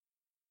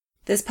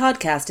This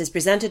podcast is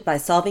presented by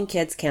Solving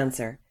Kids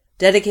Cancer,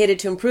 dedicated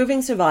to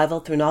improving survival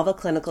through novel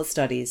clinical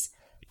studies.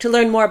 To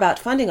learn more about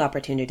funding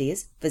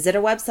opportunities, visit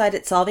our website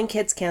at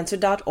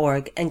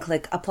solvingkidscancer.org and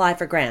click Apply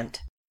for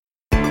Grant.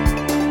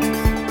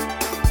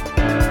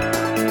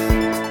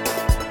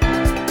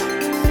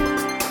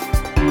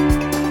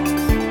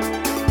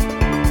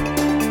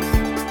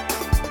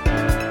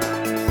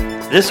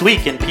 This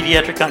week in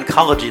Pediatric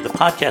Oncology, the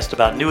podcast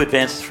about new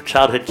advances for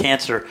childhood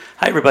cancer.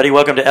 Hi, everybody.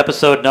 Welcome to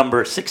episode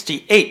number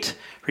 68,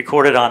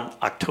 recorded on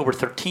October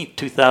 13th,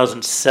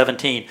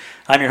 2017.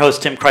 I'm your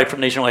host, Tim Kripe from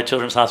Nationwide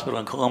Children's Hospital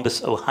in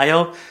Columbus,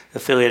 Ohio,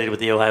 affiliated with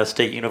The Ohio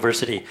State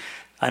University.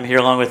 I'm here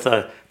along with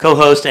a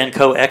co-host and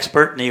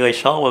co-expert, Nilay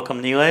Shah.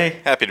 Welcome,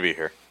 Nilay. Happy to be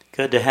here.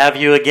 Good to have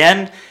you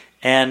again.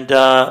 And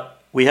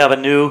we have a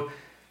new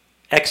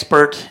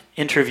expert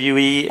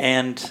interviewee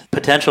and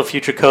potential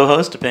future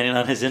co-host, depending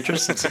on his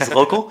interest since he's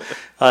local,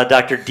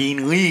 Dr.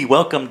 Dean Lee.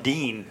 Welcome,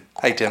 Dean.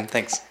 Hi, Tim.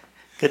 Thanks.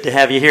 Good to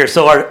have you here.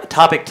 So our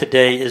topic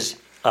today is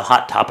a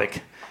hot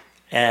topic,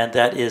 and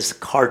that is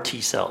CAR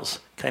T cells,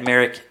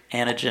 chimeric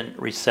antigen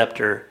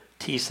receptor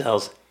T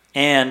cells,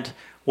 and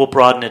we'll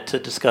broaden it to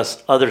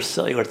discuss other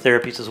cellular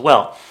therapies as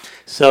well.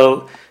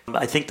 So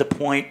I think the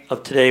point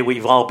of today,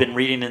 we've all been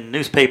reading in the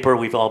newspaper,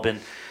 we've all been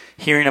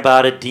hearing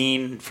about it.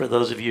 Dean, for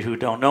those of you who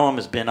don't know him,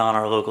 has been on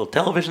our local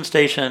television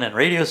station and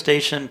radio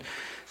station,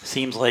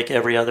 seems like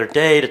every other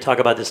day, to talk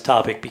about this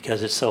topic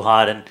because it's so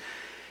hot. And,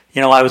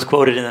 you know, I was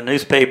quoted in the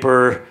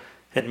newspaper,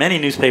 in many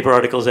newspaper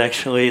articles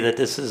actually, that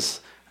this is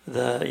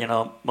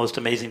the, most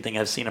amazing thing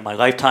I've seen in my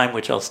lifetime,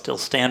 which I'll still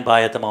stand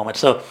by at the moment.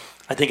 So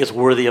I think it's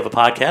worthy of a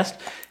podcast.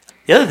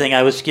 The other thing,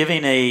 I was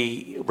giving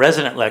a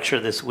resident lecture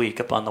this week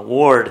up on the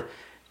ward,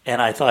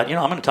 and I thought,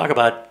 I'm going to talk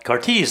about CAR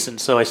Ts.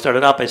 And so I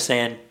started out by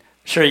saying,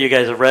 sure, you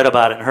guys have read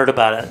about it and heard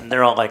about it, and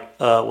they're all like,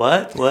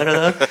 what? What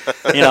are those?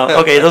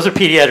 Okay, those are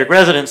pediatric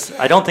residents.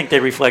 I don't think they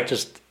reflect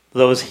just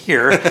those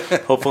here,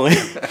 hopefully.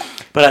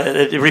 But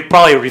it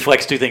probably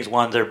reflects two things.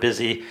 One, they're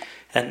busy,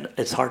 and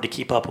it's hard to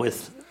keep up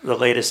with the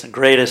latest and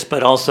greatest.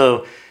 But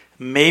also,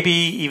 maybe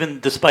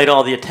even despite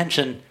all the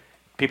attention,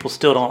 people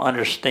still don't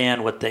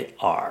understand what they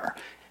are.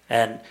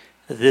 And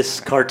this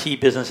CAR T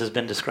business has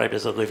been described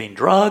as a living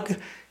drug.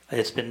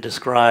 It's been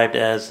described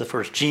as the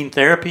first gene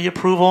therapy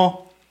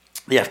approval.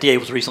 The FDA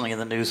was recently in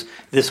the news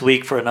this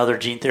week for another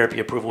gene therapy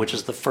approval, which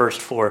is the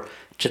first for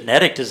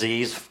genetic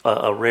disease,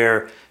 a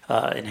rare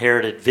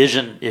inherited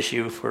vision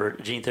issue for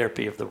gene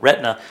therapy of the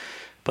retina.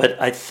 But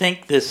I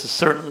think this is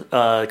certain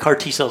CAR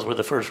T cells were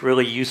the first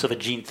really use of a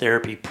gene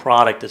therapy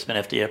product that's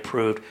been FDA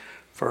approved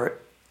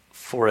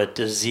for a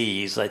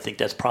disease. I think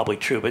that's probably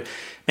true. But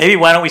maybe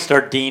why don't we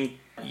start, Dean?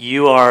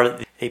 You are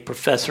a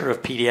professor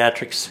of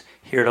pediatrics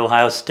here at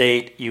Ohio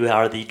State. You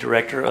are the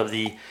director of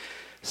the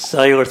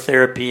cellular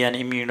therapy and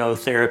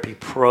immunotherapy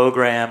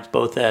programs,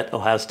 both at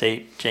Ohio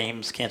State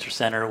James Cancer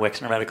Center,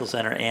 Wexner Medical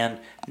Center, and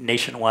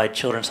Nationwide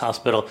Children's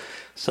Hospital.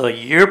 So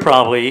you're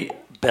probably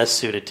best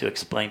suited to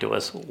explain to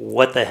us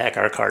what the heck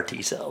are CAR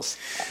T cells.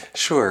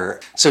 Sure.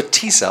 So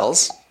T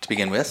cells, to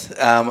begin with,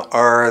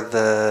 are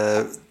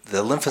the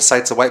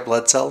lymphocytes, the white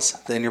blood cells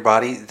in your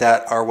body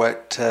that are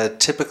what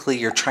typically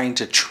you're trying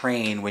to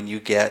train when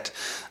you get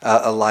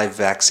a live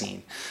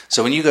vaccine.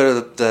 So when you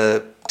go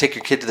to take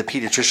your kid to the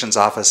pediatrician's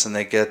office and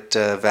they get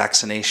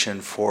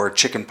vaccination for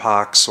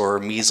chickenpox or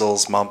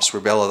measles, mumps,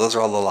 rubella, those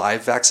are all the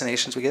live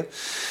vaccinations we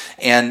give.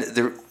 And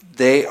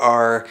they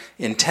are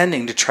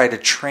intending to try to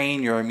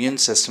train your immune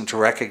system to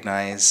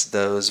recognize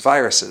those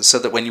viruses so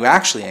that when you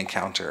actually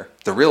encounter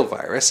the real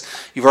virus,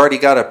 you've already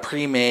got a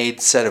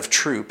pre-made set of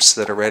troops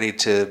that are ready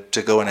to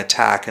go and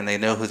attack, and they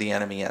know who the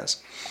enemy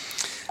is.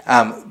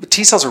 But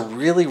T cells are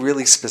really,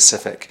 really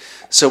specific.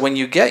 So when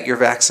you get your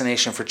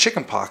vaccination for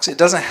chickenpox, it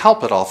doesn't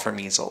help at all for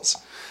measles.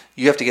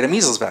 You have to get a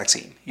measles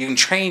vaccine. You can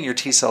train your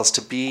T cells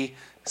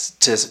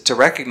to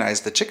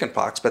recognize the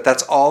chickenpox, but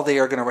that's all they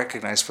are going to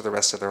recognize for the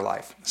rest of their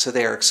life. So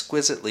they are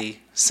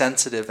exquisitely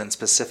sensitive and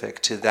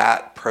specific to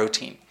that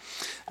protein,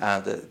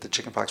 the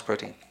chickenpox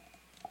protein.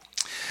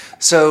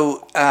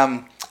 So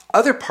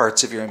other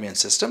parts of your immune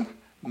system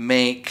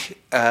make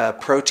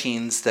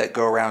proteins that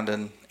go around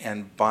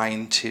and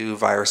bind to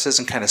viruses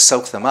and kind of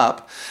soak them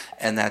up,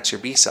 and that's your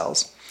B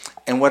cells.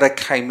 And what a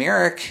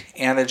chimeric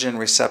antigen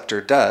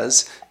receptor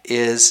does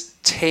is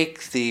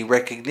take the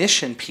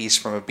recognition piece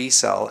from a B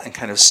cell and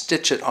kind of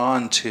stitch it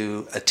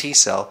onto a T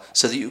cell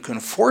so that you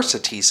can force a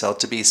T cell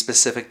to be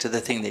specific to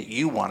the thing that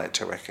you want it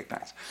to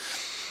recognize.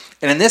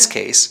 And in this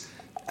case,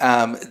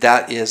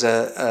 that is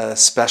a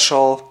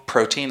special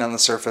protein on the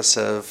surface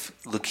of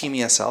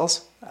leukemia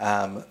cells,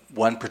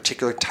 one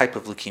particular type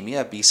of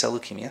leukemia, B cell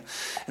leukemia,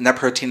 and that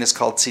protein is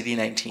called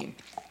CD19.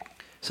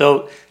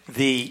 So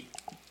the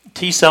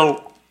T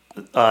cell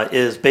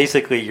is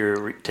basically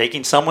you're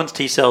taking someone's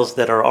T cells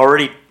that are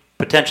already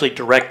potentially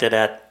directed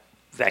at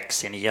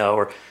vaccinia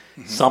or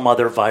some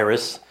other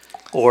virus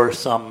or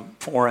some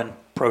foreign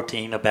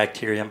protein, a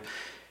bacterium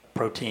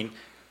protein,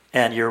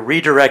 and you're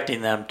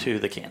redirecting them to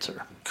the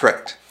cancer.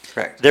 Correct.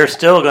 They're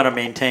still going to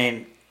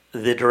maintain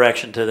the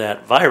direction to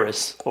that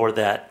virus or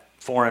that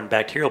foreign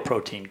bacterial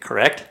protein,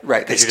 correct?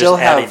 Right. They Because you're still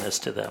just adding have this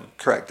to them.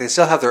 correct. They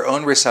still have their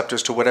own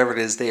receptors to whatever it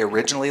is they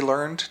originally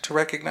learned to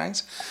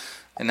recognize,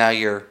 and now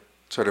you're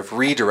sort of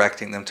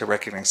redirecting them to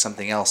recognize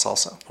something else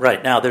also.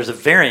 Right. Now, there's a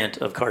variant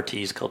of CAR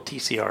Ts called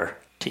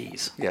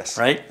TCR-Ts. Yes.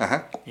 Right? Uh-huh.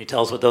 Can you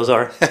tell us what those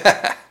are?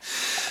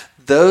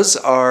 Those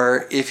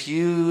are if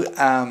you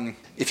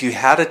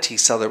had a T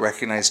cell that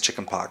recognized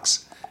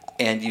chickenpox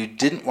and you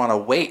didn't want to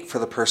wait for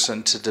the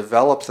person to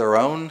develop their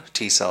own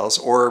T cells,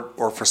 or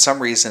for some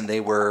reason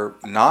they were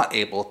not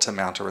able to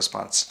mount a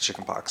response to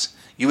chickenpox,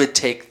 you would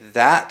take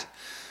that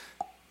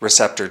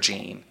receptor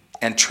gene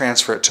and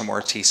transfer it to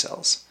more T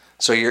cells.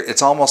 So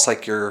it's almost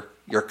like you're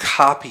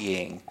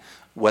copying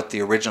what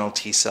the original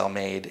T cell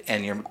made,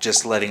 and you're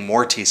just letting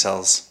more T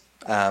cells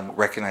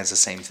recognize the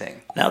same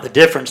thing. Now, the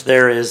difference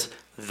there is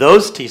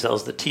those T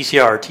cells, the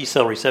TCR, T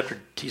cell receptor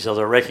T cells,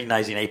 are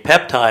recognizing a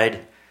peptide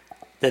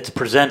that's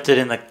presented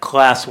in the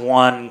class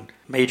 1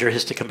 major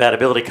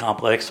histocompatibility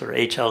complex, or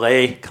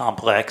HLA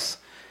complex.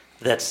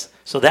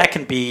 So that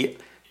can be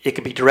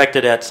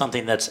directed at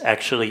something that's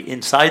actually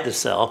inside the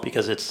cell,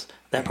 because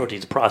that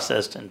protein's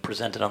processed and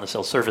presented on the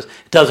cell surface.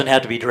 It doesn't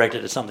have to be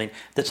directed at something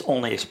that's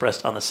only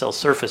expressed on the cell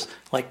surface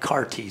like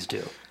CAR Ts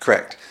do.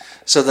 Correct.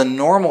 So the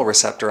normal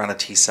receptor on a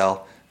T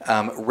cell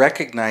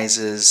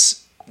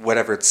recognizes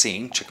whatever it's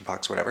seeing,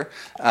 chickenpox, whatever,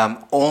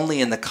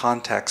 only in the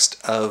context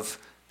of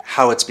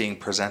how it's being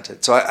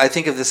presented. So I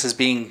think of this as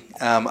being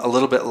a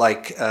little bit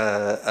like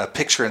a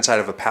picture inside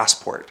of a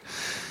passport.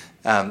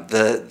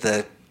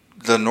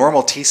 The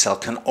normal T cell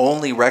can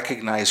only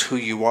recognize who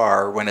you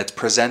are when it's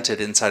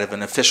presented inside of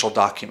an official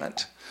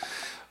document,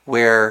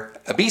 where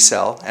a B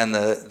cell and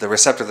the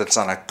receptor that's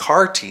on a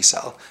CAR T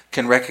cell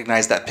can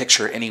recognize that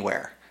picture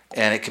anywhere,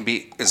 and it can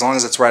be as long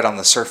as it's right on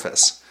the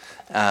surface.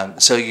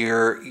 So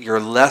you're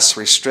less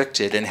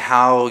restricted in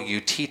how you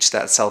teach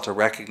that cell to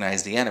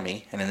recognize the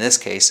enemy, and in this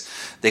case,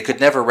 they could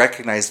never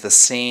recognize the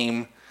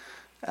same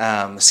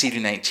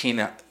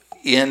CD19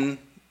 in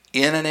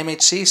an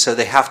MHC, so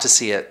they have to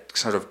see it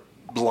sort of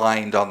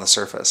blind on the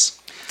surface.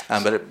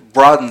 But it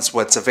broadens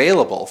what's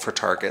available for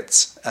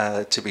targets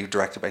to be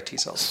directed by T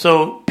cells.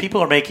 So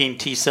people are making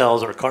T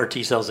cells or CAR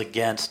T cells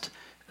against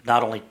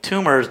not only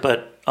tumors,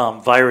 but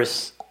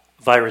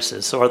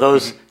viruses. So are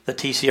those the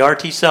TCR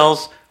T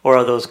cells, or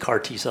are those CAR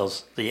T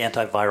cells the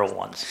antiviral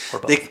ones? Or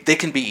both? They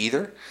can be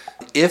either.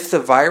 If the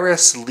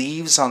virus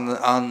leaves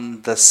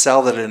on the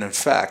cell that it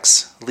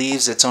infects,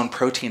 leaves its own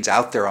proteins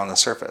out there on the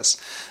surface,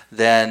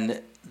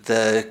 then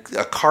a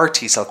CAR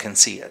T cell can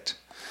see it.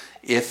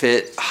 If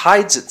it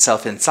hides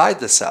itself inside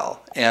the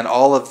cell and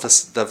all of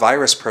the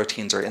virus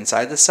proteins are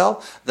inside the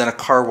cell, then a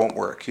CAR won't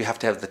work. You have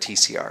to have the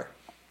TCR.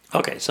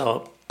 Okay,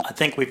 so I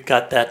think we've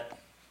got that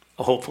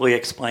hopefully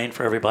explained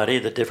for everybody,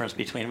 the difference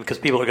between, because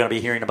people are going to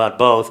be hearing about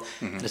both,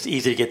 and it's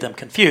easy to get them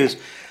confused.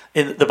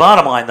 The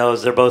bottom line, though,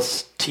 is they're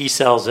both T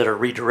cells that are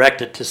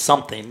redirected to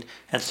something,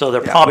 and so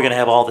they're probably going to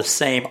have all the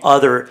same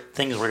other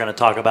things we're going to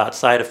talk about,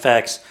 side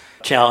effects,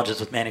 challenges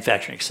with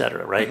manufacturing, et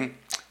cetera, right? Mm-hmm.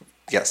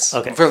 Yes,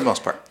 okay. For the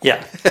most part.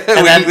 Yeah.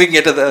 And we can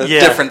get to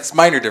the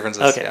minor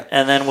differences. Okay, yeah.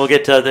 And then we'll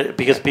get to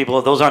because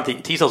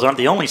T cells aren't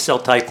the only cell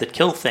type that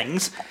kill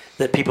things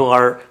that people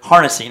are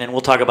harnessing, and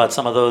we'll talk about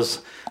some of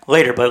those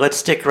later. But let's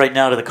stick right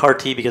now to the CAR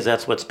T, because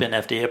that's what's been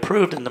FDA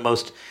approved and the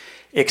most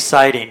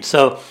exciting.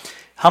 So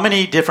how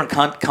many different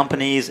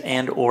companies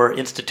and or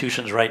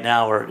institutions right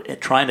now are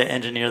trying to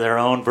engineer their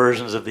own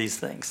versions of these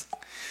things?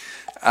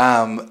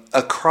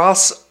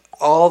 Across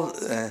all...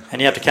 and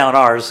you have to count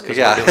ours.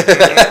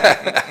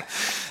 Yeah.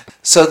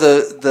 So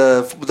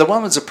the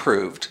one that's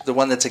approved, the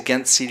one that's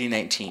against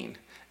CD19,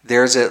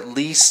 there's at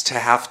least a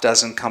half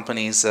dozen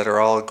companies that are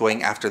all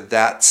going after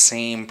that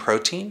same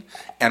protein,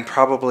 and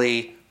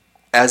probably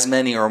as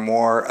many or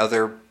more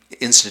other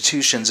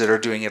institutions that are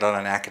doing it on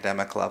an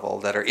academic level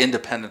that are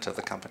independent of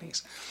the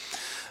companies.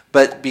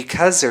 But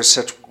because there's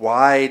such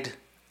wide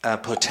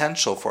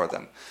potential for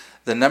them,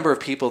 the number of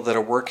people that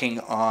are working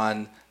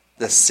on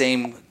the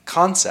same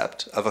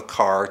concept of a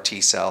CAR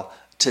T cell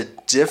to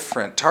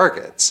different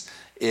targets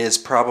is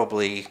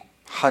probably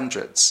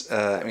hundreds.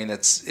 I mean,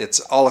 it's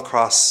all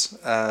across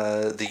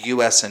the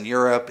U.S. and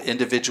Europe,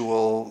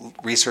 individual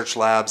research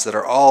labs that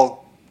are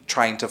all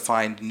trying to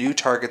find new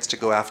targets to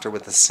go after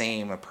with the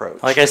same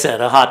approach. Like I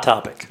said, a hot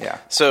topic. Yeah.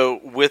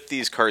 So with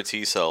these CAR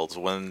T cells,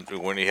 when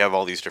you have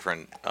all these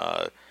different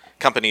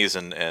companies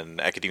and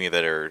academia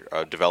that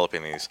are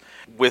developing these,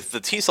 with the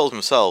T cells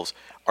themselves,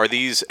 are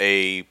these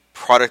a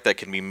product that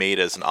can be made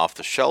as an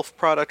off-the-shelf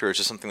product, or is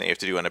it something that you have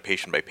to do on a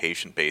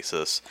patient-by-patient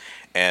basis?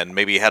 And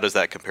maybe how does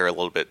that compare a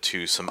little bit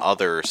to some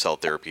other cell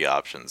therapy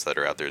options that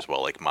are out there as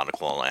well, like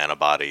monoclonal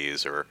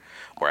antibodies or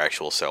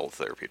actual cell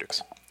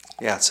therapeutics?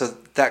 Yeah, so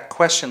that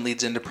question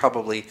leads into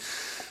probably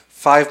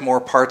 5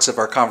 more parts of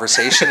our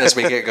conversation as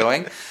we get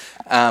going,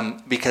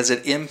 because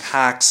it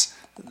impacts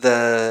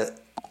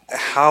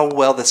how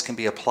well this can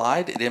be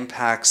applied, it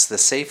impacts the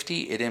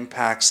safety, it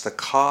impacts the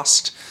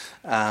cost,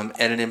 and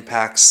it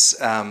impacts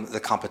the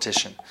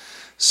competition.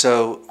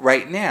 So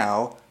right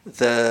now,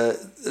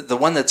 the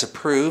one that's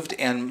approved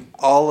and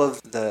all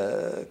of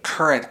the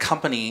current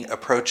company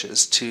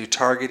approaches to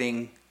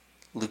targeting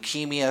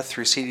leukemia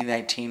through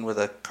CD19 with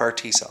a CAR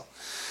T cell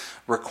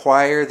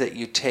require that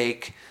you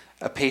take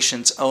a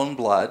patient's own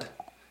blood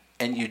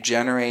and you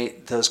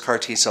generate those CAR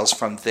T cells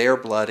from their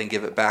blood and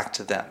give it back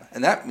to them.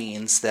 And that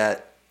means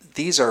that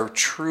these are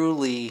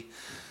truly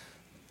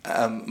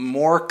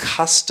more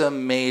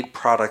custom-made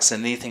products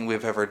than anything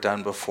we've ever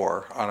done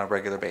before on a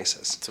regular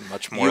basis. It's a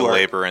much more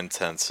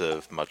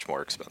labor-intensive, much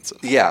more expensive.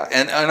 Yeah,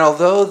 and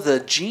although the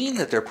gene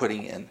that they're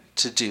putting in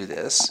to do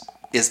this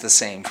is the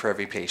same for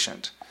every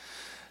patient,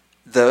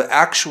 the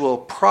actual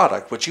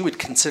product, what you would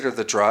consider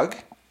the drug,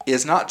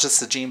 is not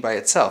just the gene by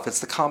itself. It's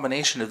the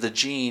combination of the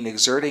gene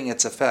exerting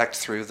its effect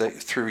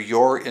through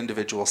your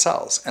individual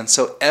cells. And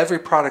so every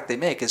product they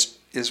make is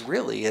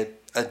really a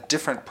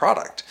different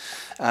product.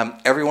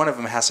 Every one of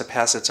them has to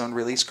pass its own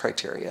release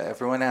criteria.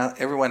 Every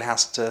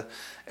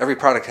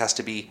product has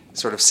to be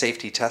sort of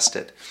safety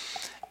tested.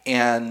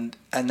 And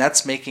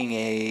that's making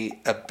a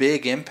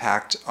big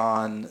impact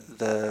on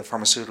the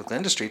pharmaceutical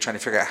industry, trying to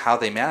figure out how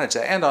they manage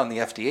that, and on the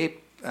FDA,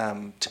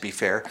 to be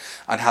fair,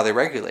 on how they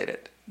regulate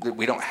it.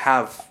 We don't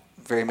have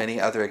very many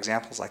other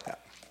examples like that.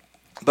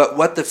 But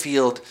what the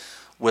field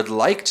would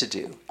like to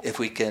do, if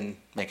we can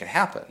make it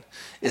happen,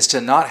 is to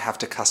not have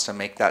to custom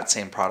make that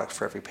same product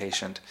for every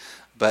patient,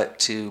 but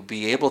to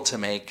be able to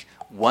make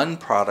one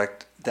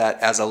product that,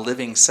 as a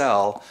living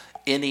cell,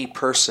 any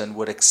person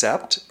would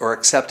accept, or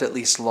accept at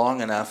least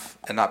long enough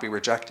and not be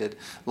rejected,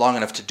 long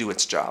enough to do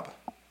its job.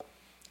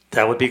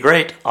 That would be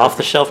great.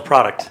 Off-the-shelf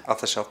product.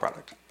 Off-the-shelf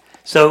product.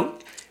 So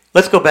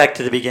let's go back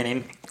to the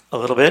beginning a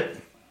little bit.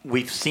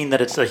 We've seen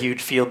that it's a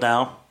huge field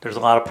now. There's a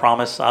lot of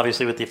promise,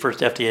 obviously, with the first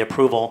FDA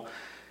approval.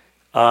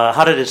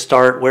 How did it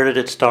start? Where did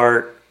it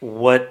start?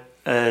 What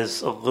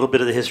is a little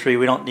bit of the history?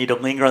 We don't need to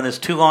linger on this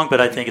too long,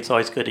 but I think it's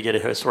always good to get a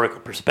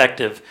historical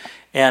perspective.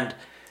 And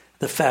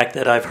the fact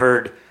that I've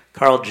heard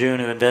Carl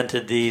June, who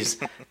invented these,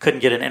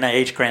 couldn't get an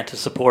NIH grant to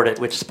support it,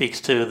 which speaks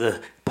to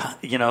the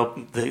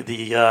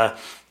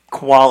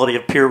quality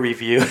of peer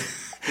review.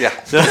 Yeah.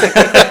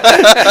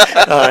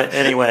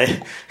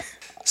 Anyway.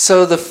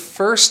 So the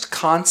first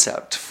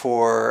concept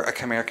for a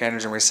chimeric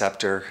antigen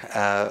receptor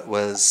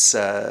was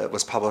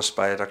published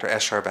by Dr.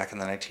 Escher back in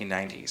the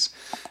 1990s.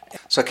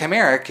 So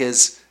chimeric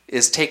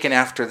is taken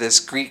after this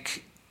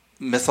Greek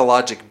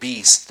mythologic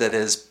beast that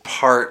is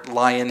part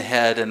lion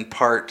head and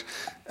part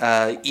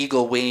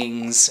eagle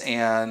wings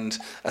and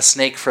a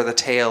snake for the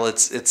tail.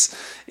 It's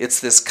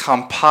this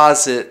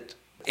composite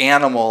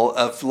animal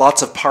of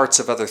lots of parts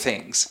of other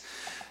things.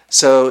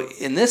 So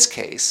in this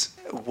case,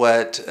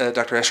 what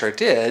Dr. Escher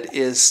did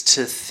is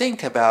to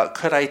think about,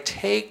 could I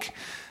take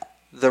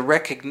the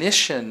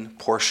recognition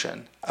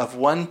portion of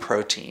one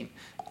protein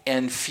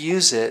and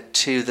fuse it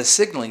to the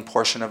signaling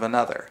portion of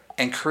another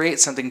and create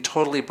something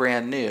totally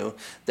brand new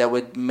that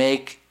would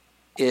make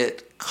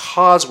it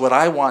cause what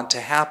I want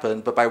to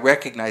happen, but by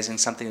recognizing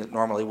something that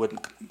normally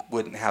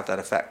wouldn't have that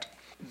effect.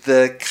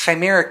 The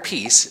chimeric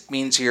piece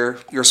means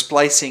you're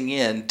splicing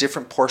in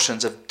different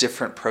portions of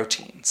different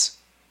proteins.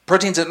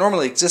 Proteins that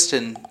normally exist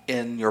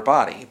in your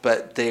body,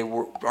 but they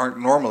aren't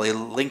normally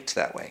linked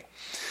that way.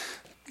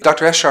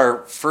 Dr.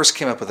 Escher first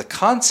came up with a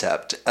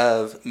concept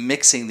of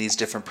mixing these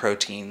different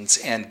proteins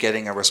and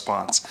getting a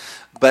response.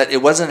 But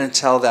it wasn't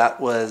until that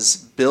was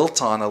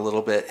built on a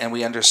little bit and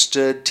we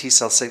understood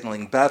T-cell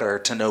signaling better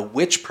to know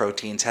which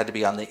proteins had to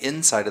be on the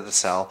inside of the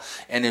cell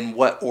and in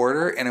what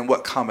order and in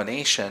what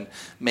combination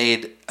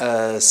made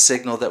a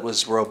signal that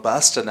was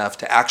robust enough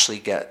to actually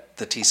get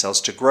the T-cells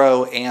to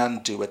grow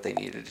and do what they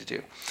needed to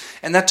do.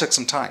 And that took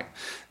some time.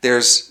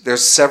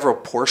 There's several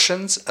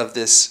portions of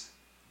this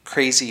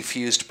crazy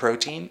fused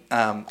protein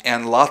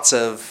and lots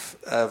of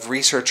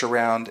research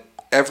around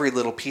every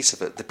little piece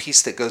of it, the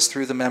piece that goes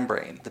through the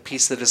membrane, the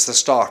piece that is the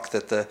stalk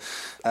that the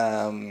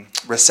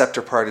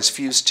receptor part is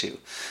fused to,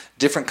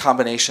 different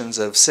combinations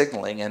of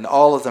signaling, and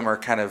all of them are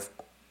kind of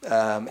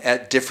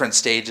at different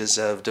stages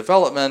of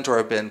development or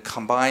have been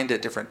combined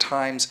at different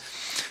times.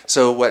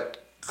 So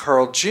what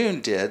Carl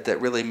June did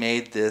that really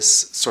made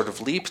this sort of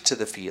leap to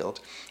the field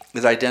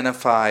is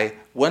identify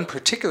one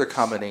particular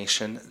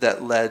combination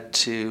that led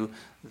to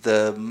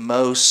the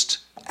most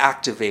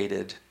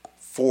activated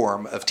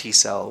form of T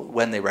cell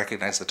when they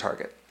recognize the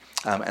target.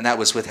 And that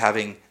was with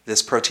having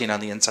this protein on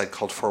the inside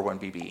called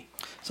 4-1BB.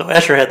 So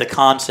Escher had the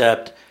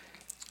concept,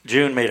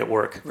 June made it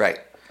work. Right.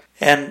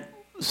 And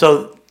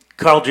so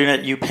Carl June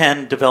at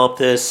UPenn developed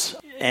this,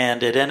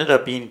 and it ended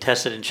up being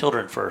tested in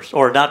children first,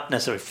 or not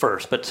necessarily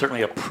first, but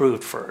certainly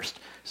approved first.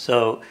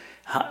 So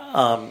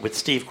with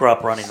Steve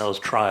Grupp running those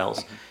trials.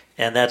 Mm-hmm.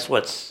 And that's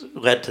what's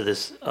led to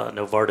this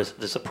Novartis,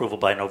 this approval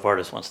by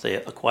Novartis once they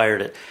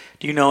acquired it.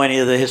 Do you know any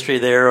of the history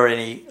there or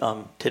any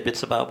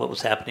tidbits about what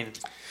was happening?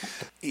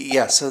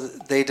 Yeah, so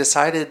they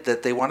decided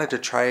that they wanted to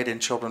try it in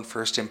children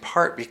first, in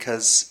part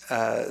because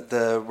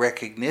the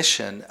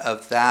recognition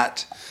of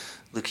that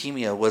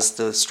leukemia was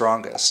the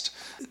strongest.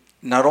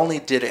 Not only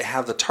did it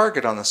have the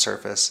target on the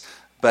surface,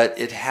 but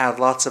it had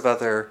lots of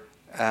other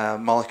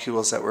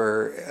molecules that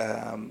were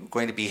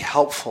going to be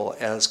helpful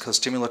as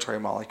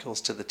co-stimulatory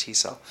molecules to the T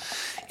cell.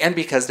 And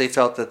because they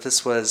felt that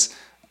this was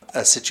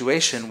a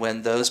situation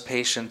when those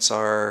patients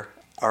are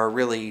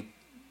really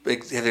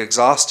have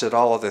exhausted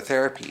all other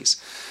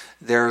therapies,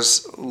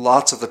 there's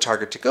lots of the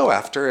target to go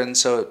after, and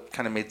so it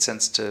kind of made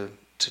sense to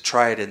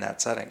try it in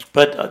that setting.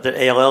 But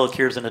the ALL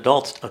occurs in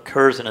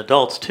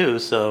adults too,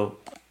 so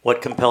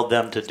what compelled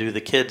them to do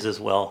the kids as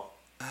well?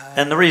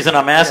 And the reason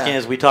I'm asking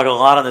is we talk a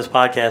lot on this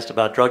podcast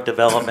about drug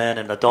development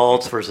and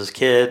adults versus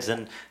kids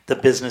and the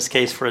business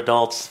case for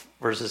adults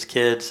versus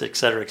kids, et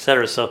cetera, et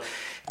cetera. So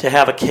to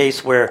have a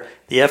case where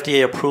the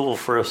FDA approval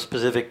for a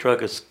specific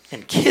drug is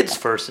in kids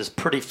first is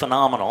pretty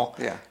phenomenal.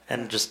 Yeah.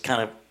 And just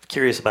kind of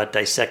curious about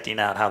dissecting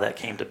out how that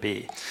came to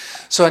be.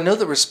 So I know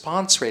the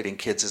response rate in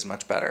kids is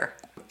much better,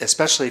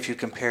 especially if you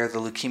compare the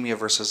leukemia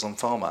versus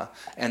lymphoma,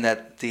 and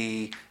that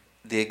the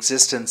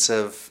existence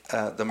of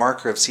the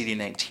marker of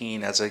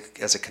CD19 as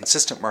a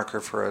consistent marker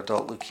for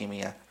adult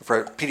leukemia,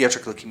 for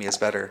pediatric leukemia, is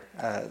better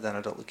than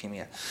adult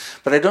leukemia.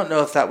 But I don't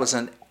know if that was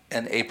an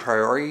a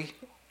priori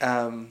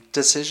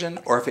decision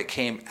or if it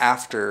came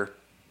after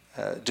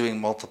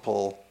doing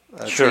multiple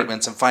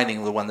treatments and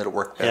finding the one that it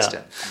worked best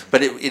in.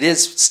 But it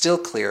is still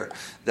clear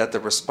that the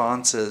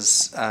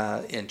responses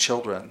in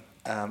children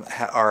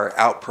are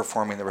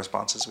outperforming the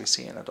responses we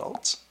see in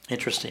adults.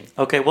 Interesting.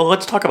 Okay, well,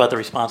 let's talk about the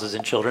responses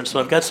in children. So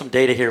I've got some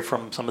data here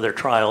from some of their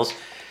trials.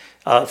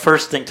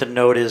 First thing to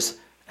note is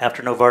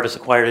after Novartis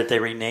acquired it, they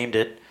renamed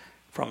it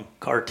from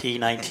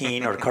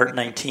CAR-T19 or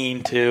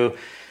CART19 to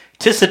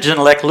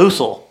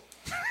Tisagenlecleucel.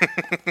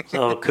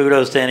 So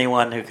kudos to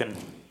anyone who can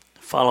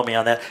follow me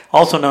on that.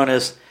 Also known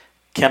as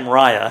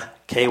Kymriah,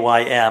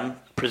 K-Y-M,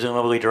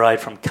 presumably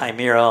derived from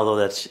chimera, although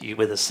that's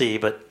with a C,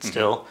 but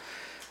still.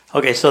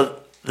 Okay, so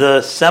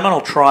the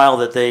seminal trial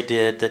that they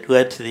did that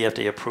led to the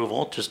FDA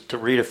approval, just to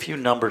read a few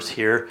numbers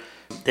here,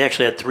 they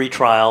actually had 3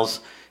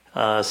 trials,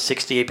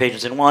 68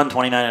 patients in one,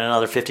 29 in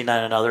another, 59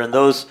 in another, and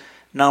those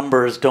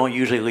numbers don't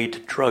usually lead to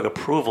drug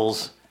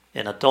approvals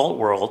in adult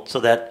world, so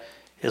that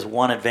is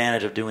one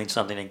advantage of doing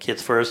something in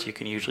kids first. You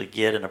can usually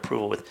get an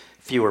approval with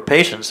fewer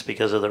patients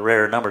because of the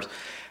rarer numbers.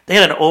 They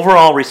had an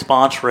overall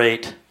response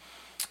rate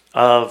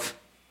of,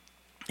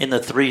 in the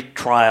 3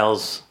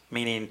 trials,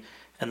 meaning,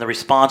 and the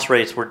response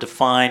rates were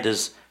defined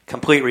as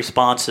complete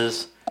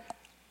responses,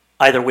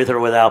 either with or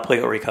without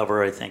platelet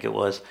recovery, I think it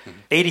was.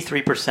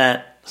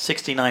 83%,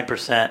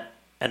 69%,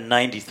 and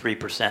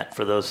 93%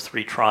 for those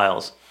 3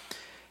 trials.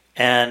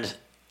 And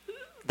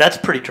that's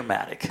pretty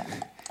dramatic.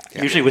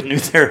 Yeah. Usually with new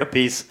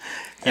therapies.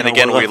 And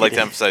again, we'd like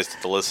to emphasize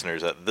to the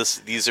listeners that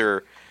these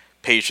are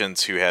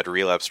patients who had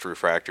relapsed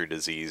refractory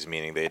disease,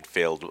 meaning they had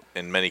failed,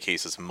 in many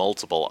cases,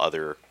 multiple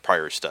other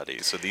prior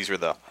studies. So these are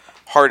the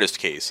hardest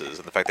cases,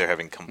 and the fact they're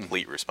having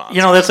complete response.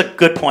 You know, that's a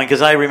good point,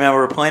 because I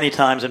remember plenty of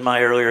times in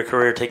my earlier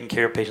career taking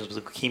care of patients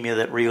with leukemia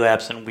that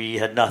relapsed, and we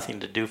had nothing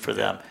to do for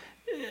them.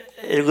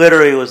 It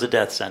literally was a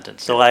death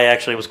sentence. So I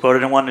actually was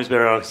quoted in one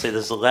newspaper article say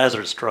this is a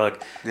Lazarus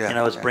drug,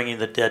 it's bringing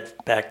the dead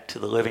back to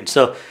the living.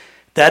 So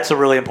that's a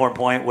really important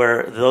point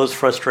where those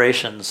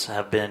frustrations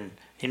have been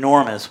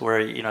enormous, where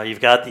you've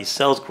got these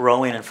cells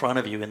growing in front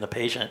of you in the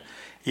patient.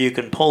 You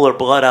can pull their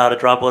blood out, a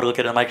drop blood, look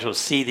at a microscope,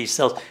 see these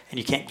cells, and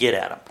you can't get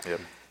at them. Yep.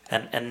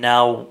 And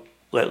now,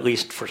 at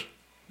least for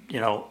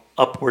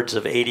upwards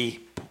of 80%,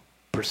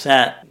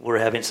 we're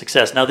having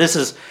success. Now this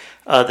is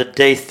the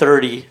day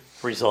 30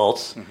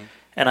 results,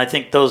 and I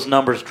think those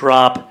numbers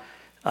drop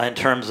in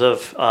terms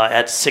of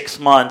at 6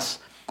 months.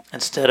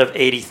 Instead of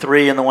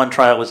 83 in the one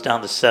trial, it was down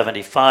to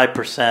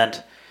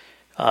 75%.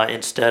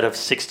 Instead of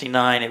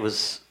 69, it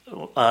was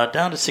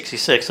down to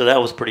 66. So that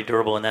was pretty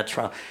durable in that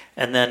trial.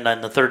 And then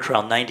in the third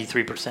trial,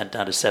 93%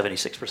 down to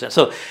 76%.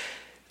 So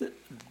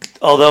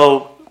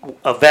although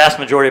a vast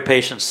majority of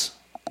patients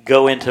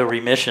go into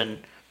remission,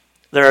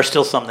 there are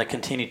still some that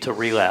continue to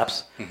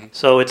relapse.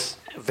 So it's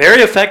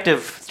very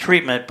effective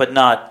treatment, but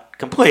not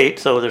complete.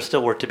 So there's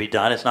still work to be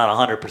done. It's not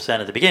 100%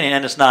 at the beginning,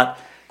 and it's not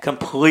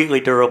completely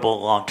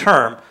durable long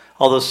term.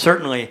 Although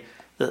certainly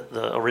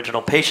the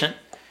original patient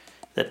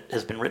that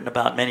has been written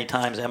about many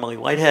times, Emily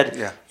Whitehead,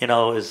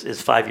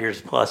 is 5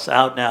 years plus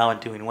out now and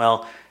doing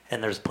well.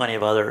 And there's plenty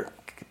of other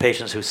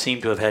patients who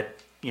seem to have had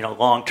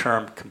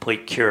long-term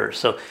complete cures.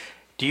 So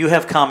do you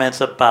have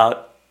comments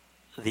about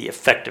the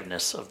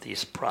effectiveness of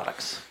these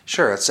products?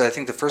 Sure. So I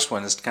think the first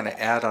one is to kind of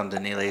add on to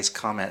Nilay's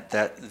comment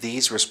that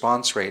these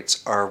response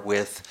rates are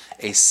with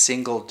a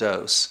single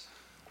dose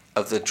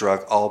of the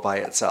drug all by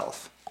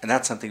itself. And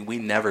that's something we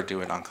never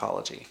do in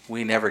oncology.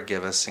 We never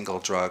give a single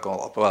drug,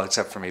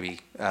 except for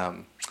maybe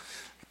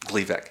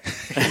Gleevec.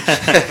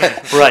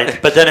 Right,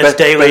 but then it's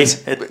daily,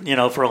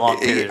 for a long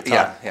period of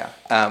time.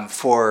 Yeah.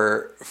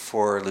 For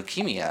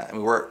leukemia, I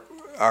mean,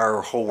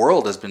 our whole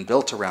world has been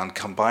built around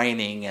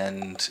combining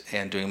and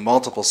doing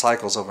multiple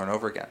cycles over and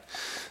over again.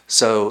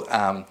 So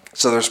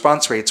the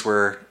response rates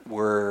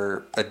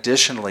were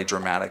additionally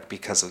dramatic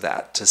because of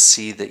that, to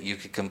see that you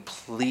could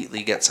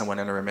completely get someone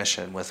in a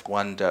remission with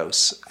one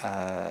dose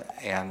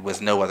and with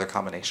no other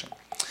combination.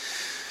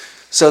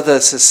 So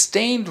the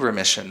sustained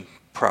remission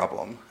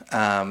problem.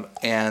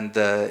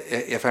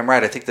 If I'm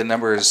right, I think the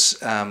numbers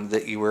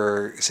that you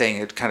were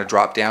saying it kind of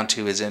dropped down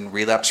to is in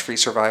relapse-free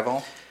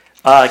survival.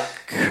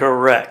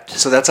 Correct.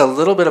 So that's a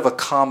little bit of a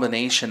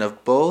combination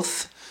of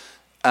both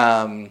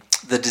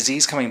the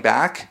disease coming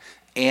back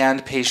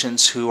and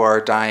patients who are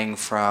dying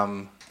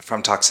from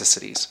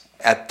toxicities.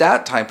 At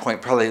that time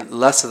point, probably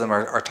less of them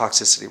are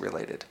toxicity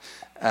related.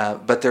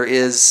 But there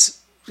is,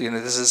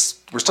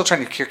 we're still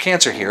trying to cure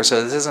cancer here,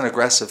 so this isn't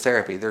aggressive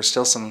therapy. There's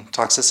still some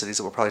toxicities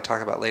that we'll probably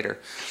talk about later.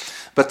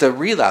 But the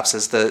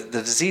relapses, the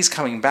disease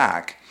coming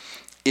back,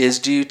 is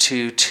due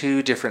to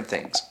two different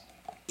things.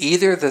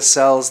 Either the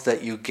cells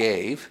that you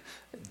gave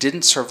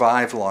didn't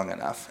survive long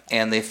enough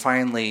and they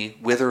finally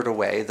withered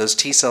away. Those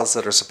T cells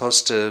that are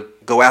supposed to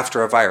go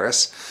after a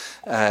virus,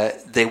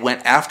 they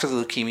went after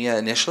the leukemia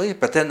initially,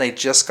 but then they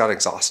just got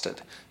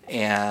exhausted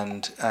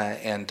and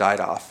died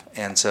off.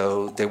 And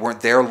so they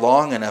weren't there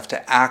long enough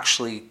to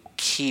actually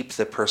keep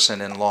the person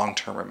in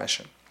long-term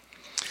remission.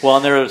 Well,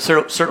 and there are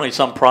certainly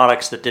some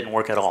products that didn't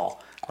work at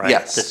all, right?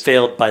 Yes. That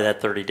failed by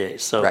that 30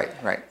 days. So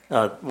Right.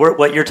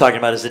 What you're talking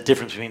about is the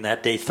difference between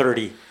that day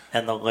 30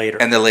 and the later.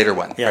 And the later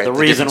one. Yeah, right? the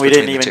reason we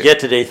didn't even get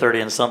to day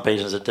 30 in some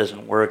patients, it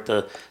doesn't work.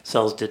 The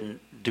cells didn't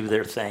do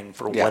their thing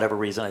for whatever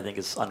reason. I think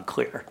is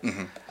unclear.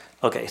 Mm-hmm.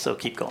 Okay, so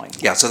keep going.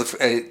 Yeah, so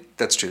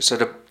that's true. So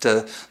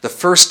the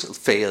first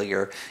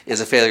failure is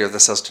a failure of the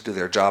cells to do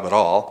their job at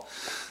all.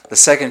 The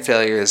second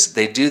failure is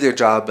they do their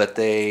job, but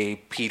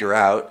they peter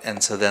out,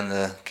 and so then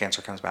the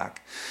cancer comes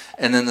back.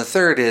 And then the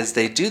third is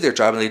they do their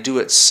job, and they do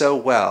it so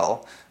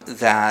well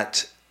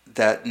that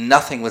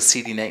nothing with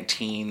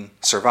CD19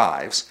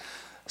 survives.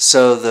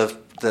 So the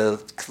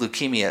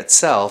leukemia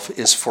itself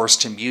is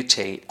forced to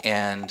mutate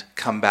and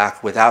come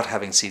back without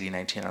having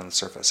CD19 on the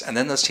surface. And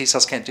then those T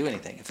cells can't do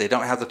anything. If they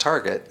don't have the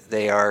target,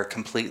 they are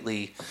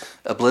completely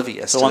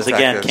oblivious. So once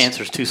again,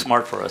 cancer's too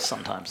smart for us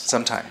sometimes.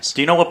 Sometimes.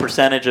 Do you know what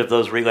percentage of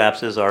those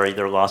relapses are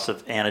either loss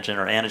of antigen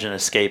or antigen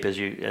escape, as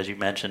you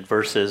mentioned,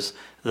 versus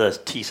the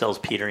T cells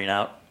petering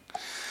out?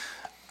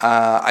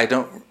 I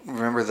don't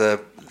remember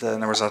the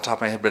numbers off the top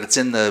of my head, but it's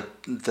in the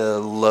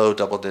low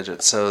double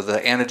digits. So the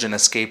antigen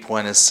escape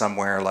one is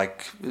somewhere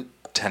like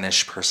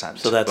 10-ish%.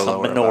 So that's a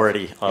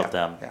minority of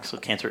them. Yeah. So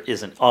cancer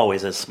isn't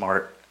always as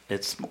smart.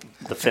 It's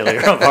the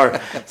failure of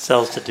our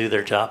cells to do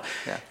their job.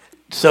 Yeah.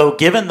 So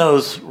given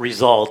those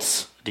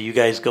results, do you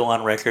guys go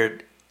on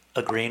record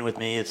agreeing with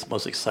me it's the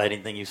most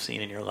exciting thing you've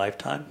seen in your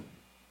lifetime?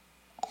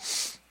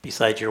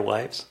 Besides your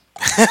wives?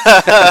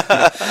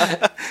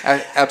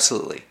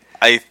 Absolutely.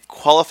 I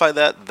qualify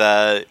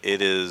that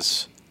it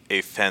is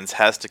a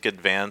fantastic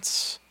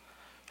advance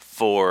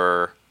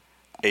for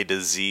a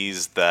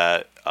disease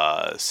that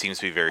seems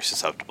to be very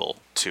susceptible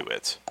to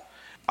it.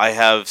 I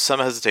have some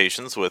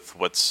hesitations with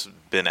what's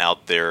been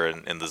out there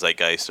in the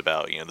zeitgeist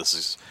about, this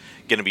is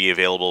going to be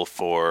available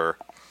for,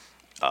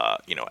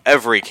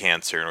 every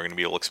cancer, and we're going to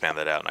be able to expand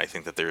that out. And I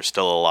think that there's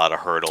still a lot of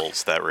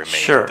hurdles that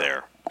remain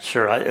there.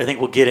 Sure, I think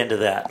we'll get into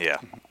that. Yeah.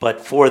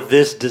 But for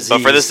this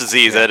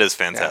disease... that is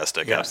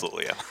fantastic,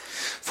 absolutely, yeah.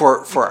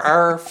 For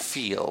our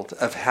field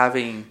of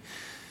having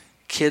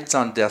kids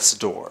on death's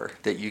door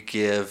that you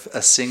give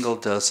a single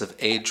dose of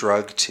a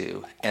drug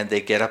to, and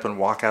they get up and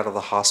walk out of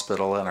the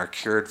hospital and are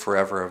cured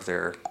forever of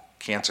their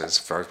cancers, as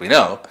far as we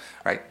know,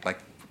 right? Like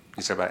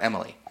you said about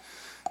Emily.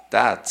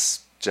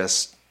 That's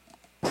just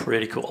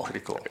pretty cool.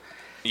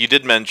 You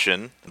did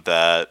mention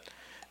that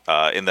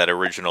in that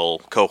original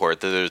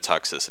cohort, there are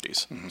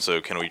toxicities. Mm-hmm.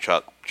 So can we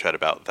chat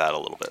about that a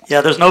little bit?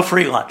 Yeah, there's no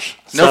free lunch.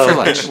 Free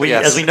lunch,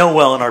 yes. As we know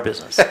well in our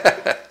business.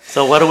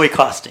 So what are we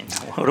costing?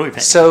 What are we paying?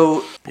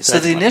 So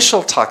the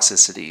initial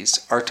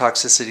toxicities are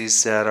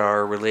toxicities that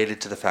are related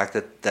to the fact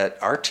that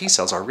our T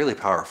cells are really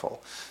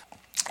powerful.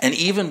 And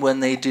even when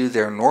they do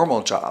their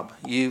normal job,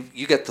 you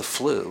get the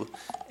flu,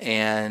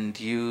 and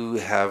you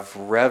have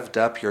revved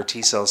up your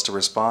T cells to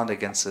respond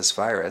against this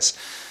virus,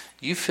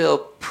 you feel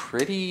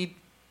pretty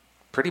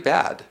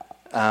bad.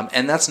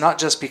 And that's not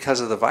just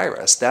because of the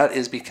virus. That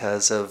is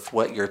because of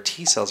what your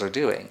T cells are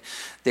doing.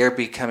 They're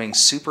becoming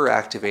super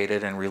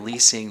activated and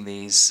releasing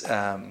these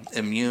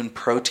immune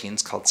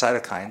proteins called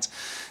cytokines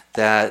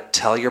that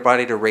tell your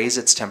body to raise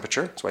its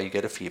temperature. That's why you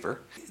get a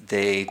fever.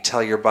 They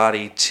tell your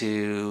body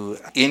to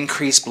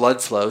increase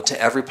blood flow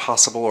to every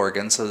possible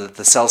organ so that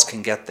the cells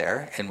can get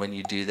there. And when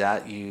you do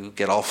that, you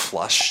get all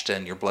flushed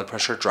and your blood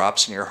pressure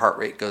drops and your heart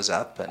rate goes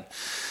up.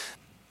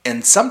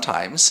 And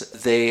sometimes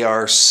they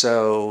are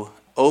so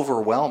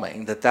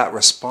overwhelming that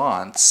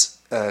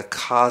response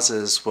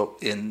causes what,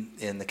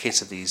 in the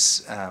case of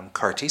these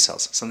CAR T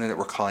cells, something that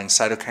we're calling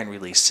cytokine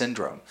release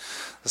syndrome.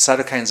 The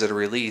cytokines that are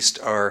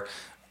released are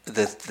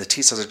the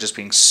T cells are just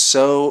being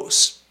so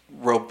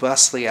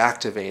robustly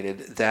activated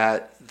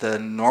that the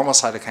normal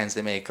cytokines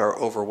they make are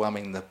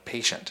overwhelming the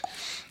patient.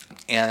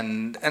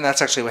 And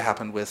that's actually what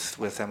happened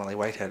with Emily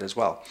Whitehead as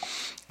well.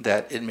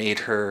 That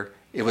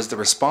it was the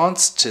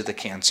response to the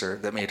cancer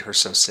that made her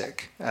so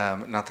sick,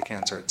 not the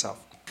cancer itself.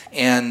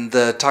 And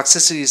the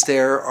toxicities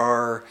there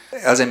are,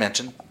 as I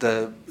mentioned,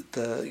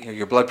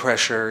 your blood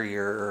pressure,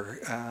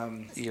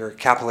 your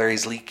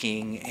capillaries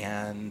leaking,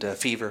 and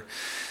fever.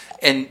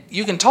 And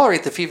you can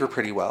tolerate the fever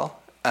pretty well.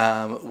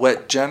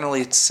 What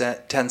generally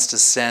tends to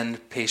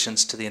send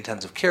patients to the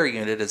intensive care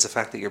unit is the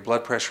fact that your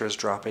blood pressure is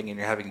dropping and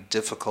you're having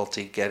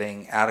difficulty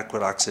getting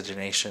adequate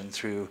oxygenation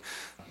through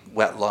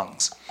wet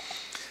lungs.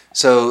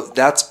 So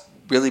that's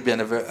really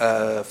been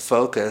a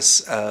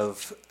focus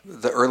of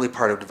the early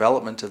part of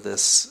development of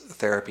this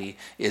therapy,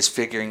 is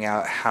figuring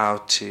out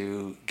how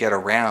to get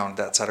around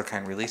that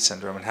cytokine release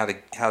syndrome and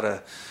how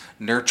to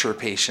nurture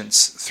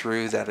patients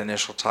through that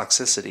initial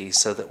toxicity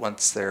so that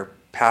once they're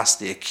past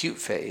the acute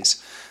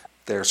phase,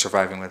 they're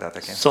surviving without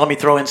their cancer. So let me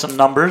throw in some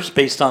numbers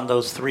based on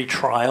those 3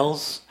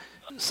 trials.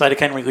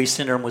 Cytokine release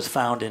syndrome was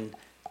found in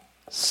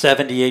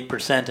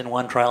 78% in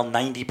one trial,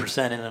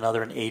 90% in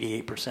another, and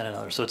 88% in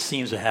another. So it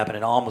seems to happen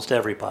in almost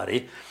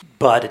everybody,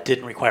 but it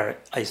didn't require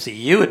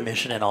ICU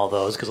admission in all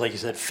those because, like you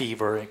said,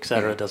 fever, et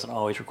cetera, doesn't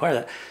always require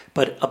that.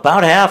 But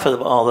about half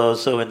of all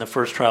those, so in the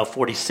first trial,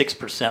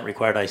 46%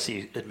 required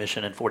ICU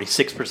admission and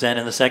 46%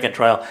 in the second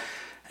trial,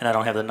 and I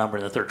don't have the number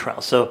in the third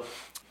trial. So,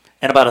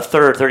 and about a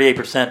third,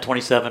 38%,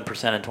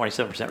 27%, and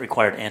 27%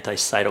 required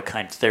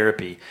anti-cytokine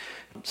therapy.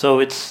 So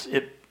it's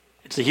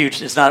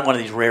not one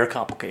of these rare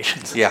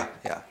complications. Yeah.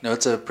 No,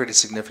 it's a pretty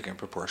significant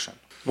proportion.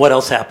 What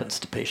else happens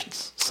to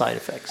patients? Side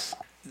effects?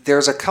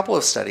 There's a couple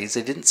of studies.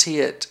 They didn't see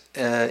it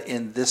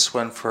in this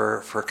one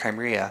for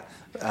Kymriah,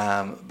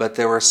 but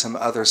there were some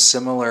other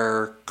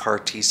similar CAR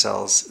T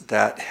cells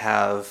that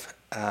have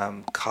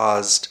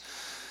caused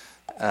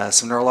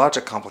some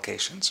neurologic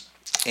complications.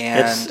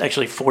 And it's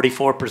actually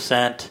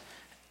 44%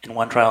 in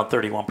one trial and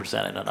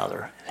 31% in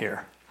another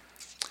here.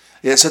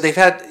 Yeah, so they've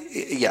had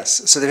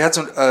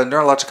some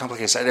neurologic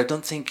complications. I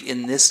don't think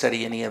in this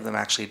study any of them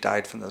actually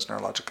died from those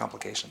neurologic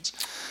complications.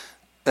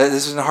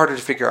 This is harder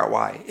to figure out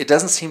why. It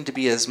doesn't seem to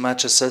be as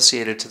much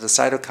associated to the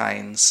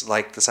cytokines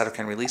like the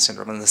cytokine release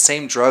syndrome. And the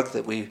same drug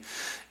that we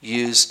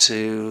use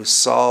to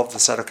solve the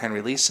cytokine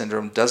release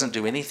syndrome doesn't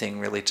do anything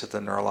really to the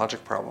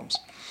neurologic problems.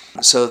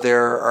 So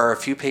there are a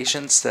few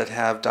patients that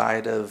have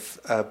died of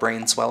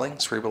brain swelling,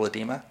 cerebral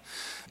edema.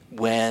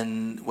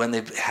 When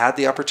they've had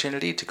the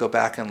opportunity to go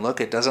back and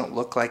look, it doesn't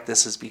look like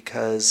this is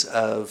because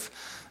of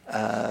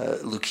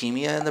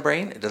leukemia in the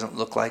brain. It doesn't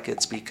look like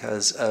it's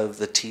because of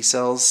the T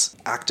cells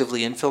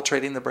actively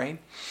infiltrating the brain.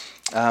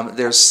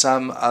 There's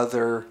some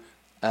other,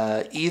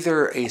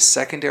 either a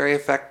secondary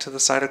effect to the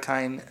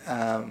cytokine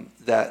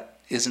that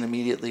isn't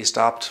immediately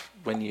stopped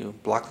when you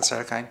block the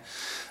cytokine,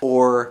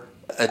 or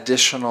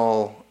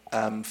additional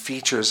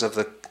features of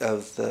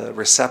the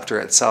receptor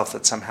itself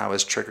that somehow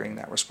is triggering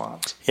that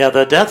response. Yeah,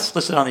 the deaths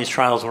listed on these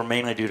trials were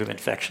mainly due to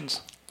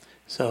infections.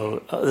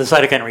 So the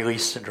cytokine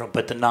release syndrome,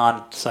 but the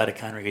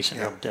non-cytokine release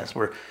syndrome deaths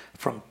were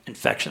from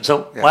infection.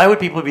 So why would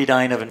people be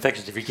dying of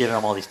infections if you're giving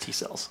them all these T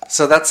cells?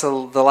 So that's the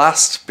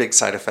last big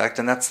side effect,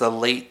 and that's the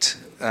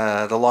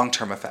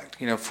long-term effect.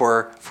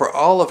 For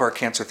all of our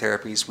cancer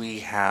therapies, we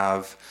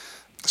have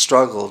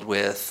struggled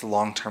with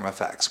long-term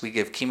effects. We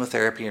give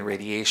chemotherapy and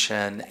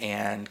radiation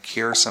and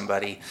cure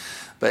somebody,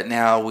 but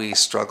now we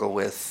struggle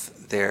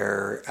with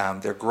their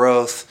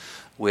growth,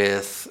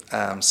 with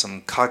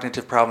some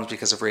cognitive problems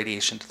because of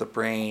radiation to the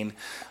brain,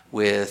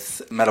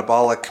 with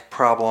metabolic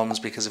problems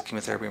because of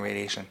chemotherapy and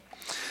radiation.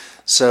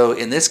 So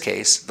in this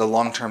case, the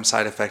long-term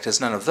side effect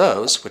is none of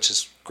those, which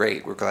is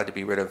great. We're glad to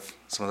be rid of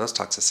some of those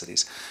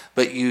toxicities.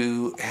 But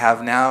you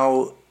have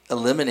now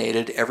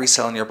eliminated every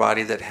cell in your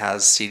body that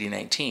has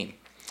CD19.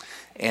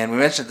 And we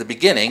mentioned at the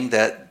beginning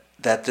that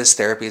this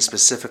therapy is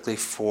specifically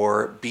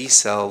for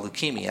B-cell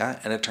leukemia,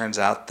 and it turns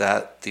out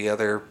that the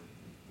other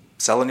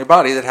cell in your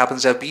body that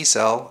happens to have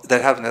B-cell,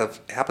 that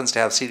happens to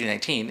have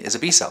CD19 is a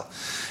B-cell.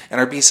 And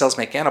our B-cells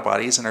make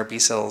antibodies, and our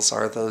B-cells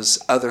are those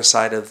other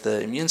side of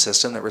the immune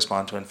system that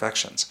respond to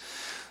infections.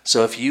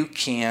 So if you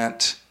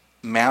can't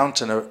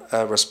mount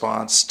a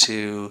response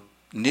to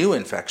new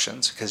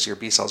infections because your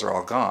B-cells are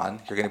all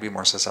gone, you're going to be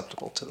more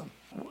susceptible to them.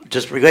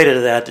 Just related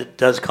to that, it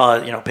does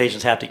cause,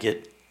 patients have to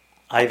get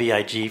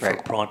IVIG for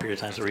a prolonged period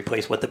of time to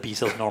replace what the B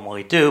cells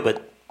normally do,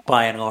 but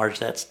by and large,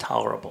 that's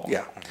tolerable.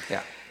 Yeah.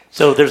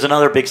 So there's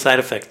another big side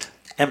effect,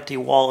 empty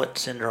wallet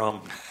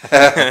syndrome.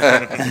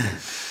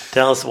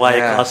 Tell us why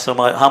it costs so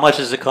much. How much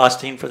is it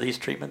costing for these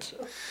treatments,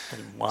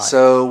 and why?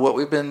 So what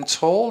we've been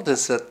told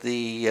is that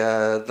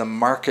the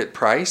market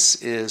price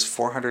is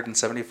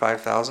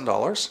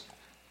 $475,000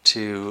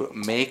 to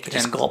make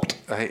and sculpt.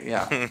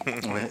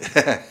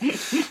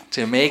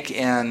 To make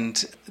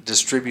and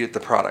distribute the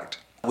product,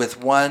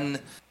 with one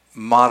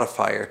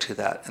modifier to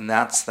that, and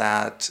that's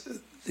that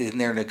in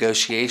their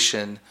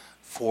negotiation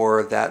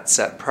for that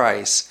set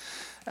price,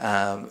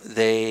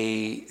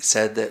 they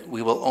said that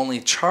we will only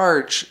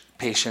charge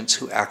patients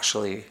who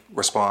actually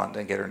respond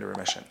and get into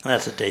remission. And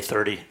that's a day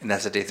 30. And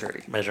that's a day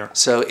 30 measure.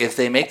 So if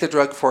they make the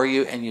drug for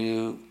you and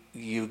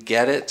you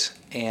get it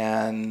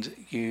and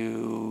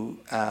you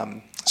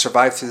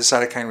survive through the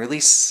cytokine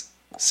release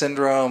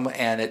syndrome,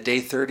 and at day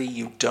 30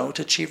 you don't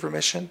achieve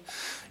remission,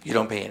 You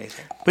don't pay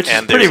anything. Which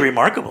And is pretty there's-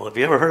 remarkable. Have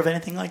you ever heard of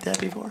anything like that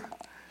before?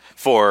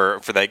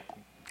 For that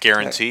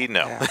guarantee,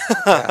 no.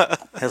 Yeah.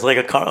 Has like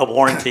a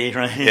warranty,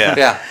 right? Yeah.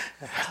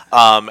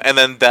 Yeah. And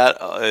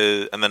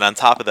then on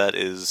top of that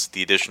is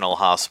the additional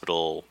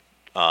hospital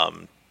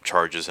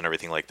charges and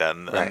everything like that.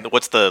 And Right.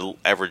 what's the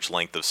average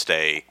length of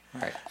stay?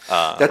 Right.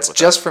 That's with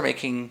just for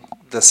making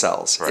the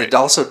cells. Right. It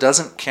also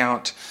doesn't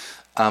count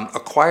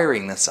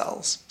acquiring the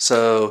cells.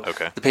 So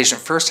Okay. the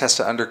patient first has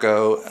to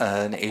undergo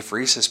an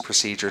apheresis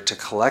procedure to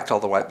collect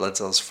all the white blood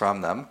cells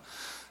from them.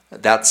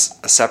 That's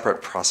a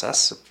separate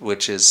process,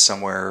 which is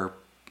somewhere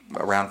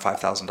around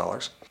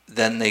 $5,000.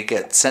 Then they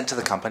get sent to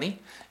the company.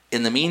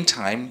 In the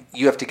meantime,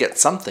 you have to get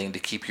something to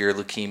keep your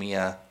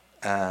leukemia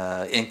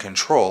in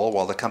control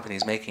while the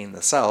company's making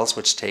the cells,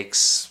 which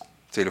takes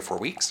 3 to 4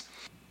 weeks.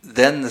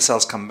 Then the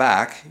cells come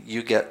back.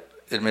 You get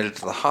admitted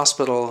to the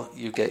hospital.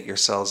 You get your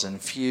cells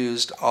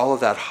infused. All of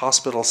that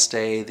hospital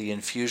stay, the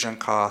infusion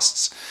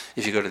costs.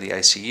 If you go to the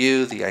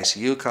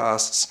ICU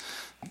costs.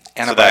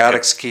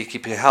 Antibiotics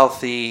keep you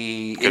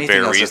healthy. Could anything very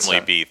else that's reasonably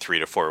done. be 3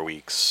 to 4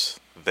 weeks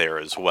there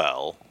as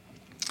well.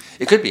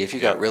 It could be if you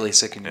got Yeah. really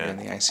sick and you're Yeah. in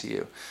the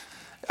ICU.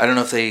 I don't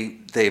know if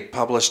they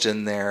published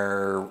in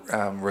their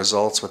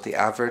results what the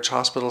average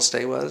hospital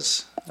stay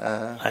was.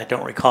 I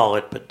don't recall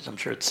it, but I'm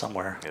sure it's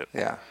somewhere.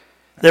 Yeah.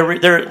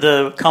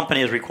 The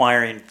company is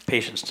requiring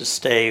patients to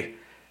stay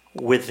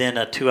within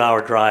a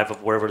 2-hour drive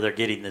of wherever they're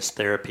getting this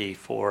therapy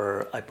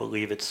for, I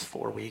believe it's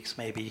 4 weeks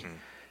maybe,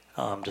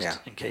 just Yeah.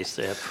 in case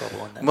they have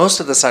trouble in that. Most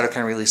of the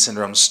cytokine release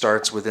syndrome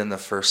starts within the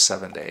first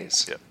 7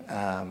 days.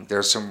 Yep.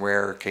 There's some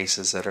rare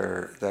cases that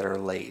are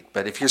late,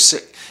 but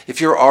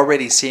if you're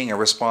already seeing a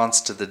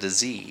response to the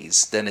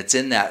disease, then it's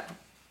in that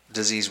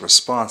disease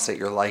response that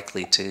you're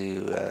likely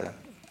to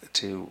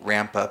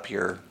ramp up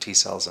your T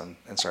cells and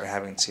start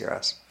having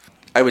CRS.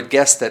 I would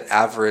guess that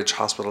average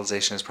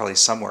hospitalization is probably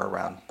somewhere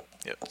around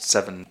Yep.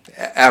 7.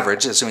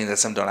 Average, assuming that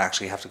some don't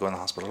actually have to go in the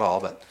hospital at all,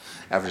 but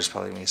average is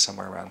probably maybe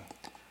somewhere around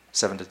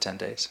 7 to 10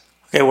 days.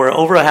 Okay, we're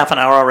over a half an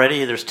hour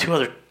already. There's 2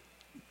 other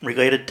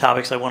related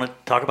topics I want to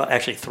talk about.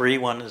 Actually, 3.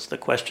 One is the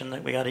question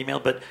that we got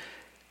emailed, but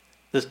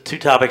the 2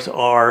 topics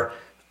are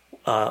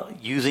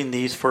using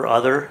these for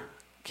other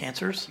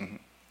cancers. Mm-hmm.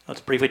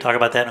 Let's briefly talk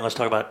about that, and let's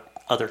talk about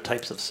other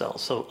types of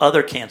cells. So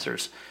other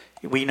cancers,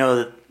 we know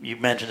that you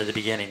mentioned at the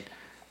beginning,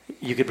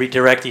 you could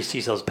redirect these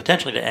T cells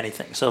potentially to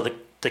anything. So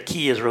the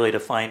key is really to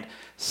find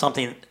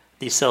something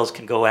these cells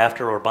can go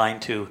after or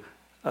bind to,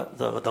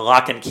 the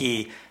lock and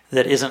key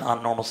that isn't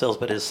on normal cells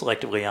but is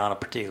selectively on a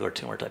particular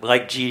tumor type,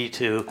 like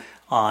GD2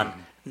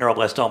 on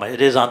neuroblastoma.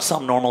 It is on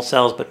some normal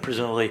cells, but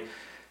presumably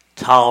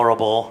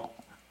tolerable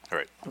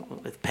Right.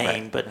 with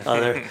pain. But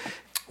other,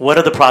 what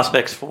are the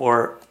prospects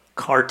for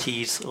CAR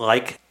Ts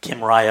like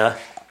Kymriah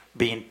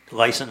being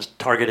licensed,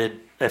 targeted,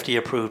 FDA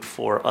approved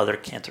for other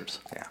cancers?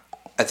 Yeah,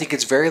 I think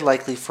it's very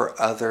likely for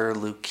other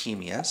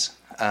leukemias.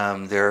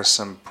 There are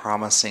some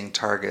promising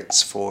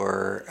targets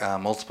for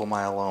multiple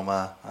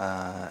myeloma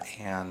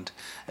and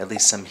at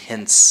least some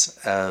hints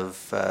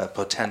of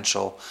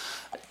potential,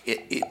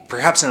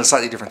 perhaps in a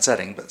slightly different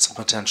setting, but some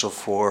potential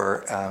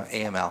for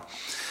AML.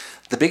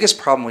 The biggest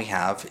problem we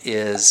have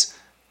is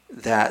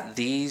that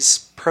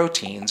these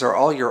proteins are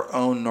all your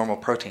own normal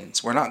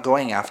proteins. We're not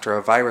going after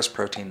a virus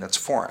protein that's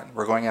foreign.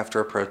 We're going after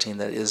a protein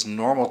that is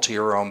normal to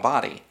your own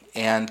body.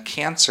 And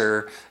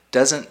cancer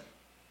doesn't,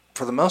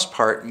 for the most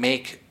part,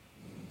 make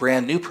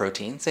brand new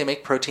proteins. They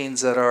make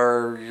proteins that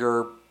are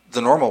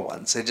the normal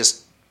ones. They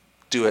just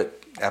do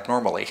it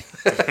abnormally.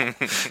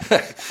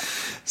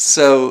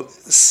 So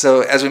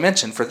as we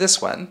mentioned, for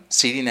this one,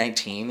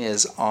 CD19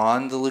 is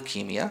on the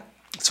leukemia,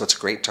 so it's a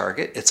great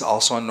target. It's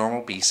also on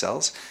normal B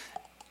cells.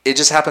 It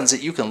just happens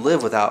that you can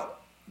live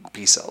without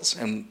B cells,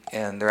 and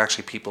there are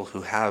actually people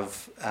who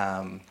have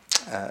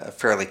a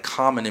fairly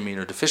common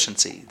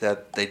immunodeficiency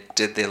that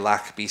they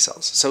lack B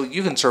cells. So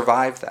you can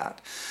survive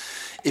that.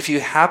 If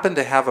you happen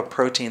to have a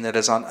protein that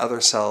is on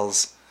other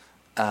cells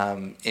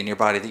in your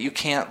body that you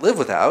can't live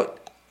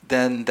without,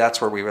 then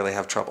that's where we really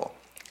have trouble.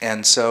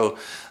 And so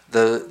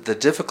the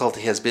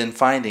difficulty has been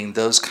finding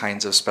those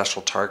kinds of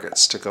special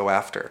targets to go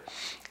after.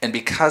 And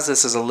because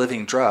this is a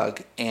living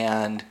drug,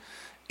 and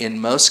in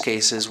most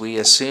cases we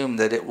assume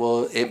that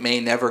it may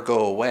never go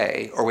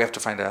away, or we have to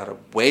find out a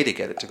way to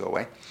get it to go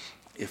away,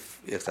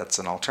 if that's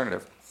an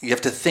alternative. You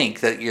have to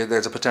think that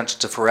there's a potential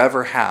to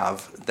forever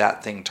have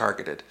that thing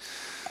targeted.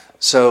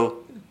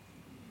 So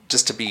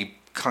just to be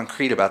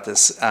concrete about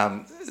this,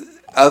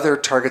 other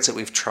targets that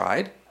we've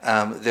tried,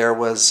 there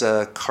was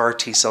a CAR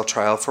T-cell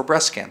trial for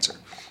breast cancer.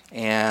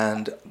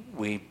 And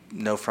we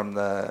know from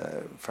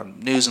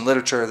news and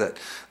literature that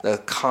the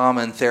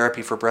common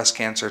therapy for breast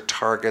cancer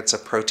targets a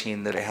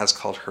protein that it has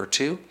called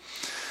HER2.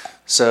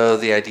 So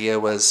the idea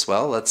was,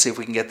 well, let's see if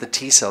we can get the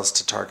T cells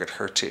to target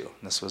HER2.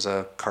 This was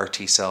a CAR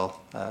T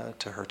cell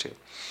to HER2.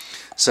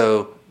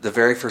 So the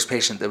very first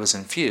patient that was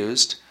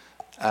infused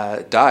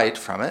died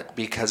from it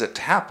because it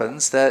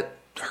happens that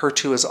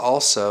HER2 is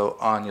also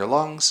on your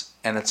lungs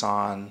and it's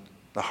on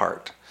the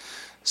heart.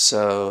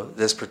 So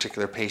this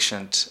particular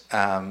patient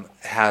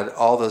had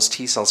all those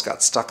T cells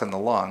got stuck in the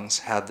lungs,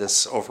 had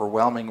this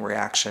overwhelming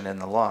reaction in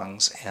the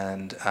lungs,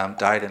 and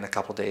died in a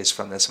couple days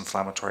from this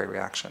inflammatory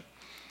reaction.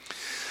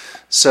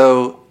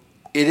 So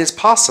it is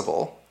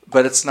possible,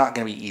 but it's not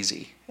going to be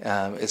easy.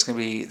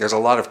 There's a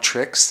lot of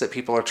tricks that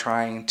people are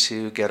trying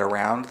to get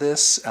around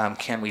this.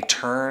 Can we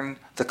turn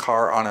the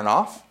CAR on and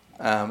off?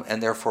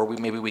 And therefore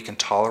maybe we can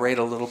tolerate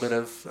a little bit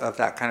of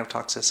that kind of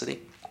toxicity.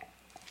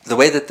 The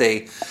way that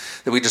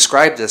we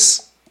describe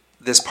this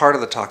part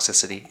of the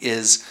toxicity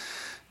is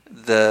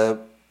the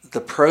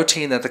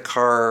protein that the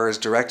CAR is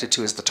directed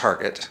to is the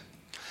target.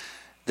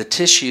 The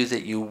tissue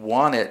that you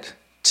want it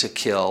to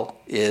kill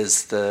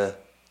is the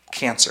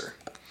cancer.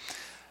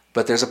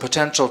 But there's a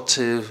potential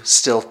to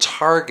still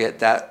target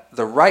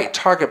the right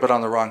target but on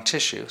the wrong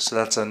tissue. So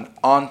that's an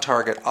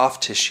on-target,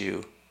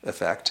 off-tissue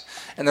effect.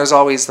 And there's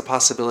always the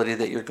possibility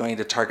that you're going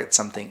to target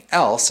something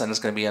else and it's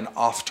going to be an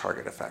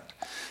off-target effect.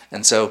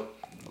 And so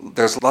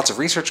there's lots of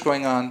research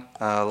going on,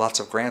 lots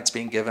of grants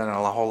being given, and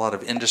a whole lot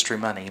of industry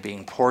money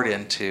being poured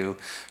into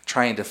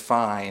trying to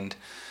find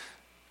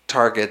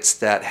targets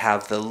that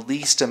have the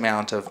least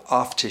amount of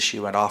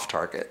off-tissue and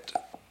off-target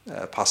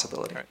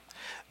possibility. Right.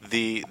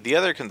 The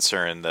other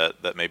concern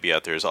that may be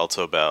out there is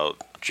also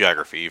about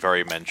geography. You've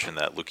already mentioned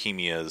that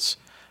leukemias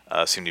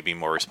seem to be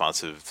more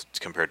responsive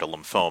compared to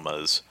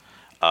lymphomas,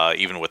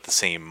 even with the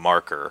same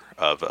marker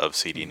of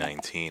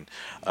CD19.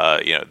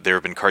 There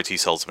have been CAR T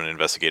cells been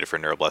investigated for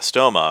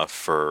neuroblastoma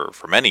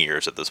for many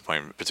years at this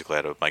point,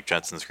 particularly out of Mike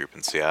Jensen's group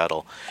in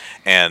Seattle.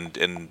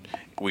 And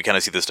we kind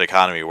of see this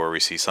dichotomy where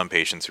we see some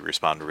patients who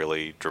respond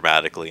really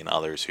dramatically and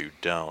others who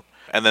don't.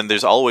 And then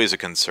there's always a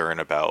concern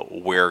about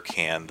where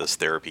can this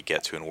therapy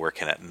get to and where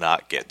can it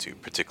not get to,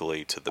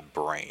 particularly to the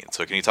brain.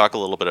 So can you talk a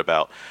little bit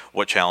about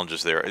what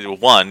challenges there?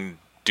 One,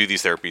 do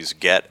these therapies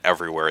get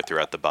everywhere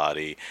throughout the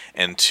body?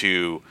 And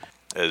two,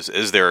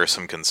 is there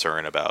some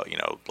concern about,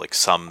 like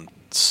some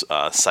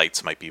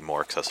sites might be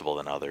more accessible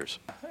than others?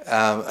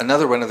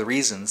 Another one of the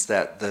reasons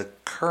that the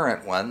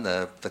current one,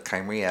 the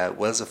Kymriah,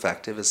 was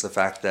effective is the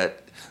fact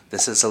that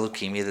this is a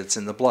leukemia that's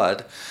in the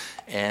blood,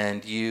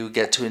 and you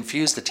get to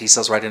infuse the T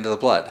cells right into the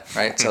blood,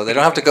 right? So they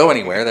don't have to go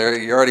anywhere.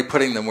 You're already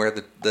putting them where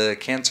the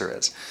cancer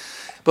is.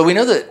 But we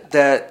know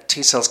that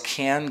T cells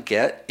can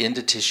get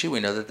into tissue. We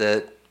know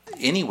that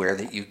anywhere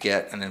that you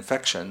get an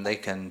infection, they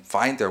can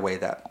find their way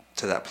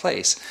to that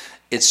place.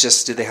 It's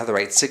just, do they have the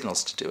right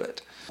signals to do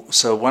it?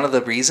 So one of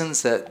the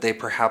reasons that they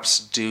perhaps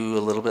do a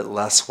little bit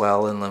less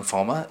well in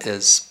lymphoma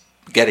is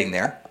getting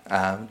there.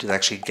 Do they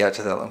actually get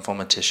to that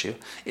lymphoma tissue?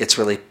 It's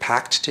really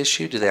packed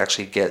tissue. Do they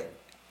actually get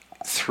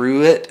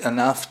through it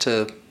enough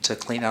to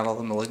clean out all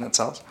the malignant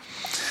cells?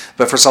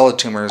 But for solid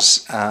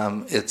tumors,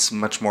 it's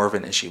much more of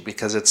an issue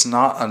because it's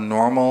not a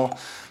normal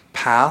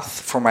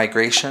path for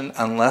migration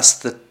unless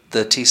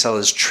the T cell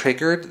is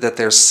triggered, that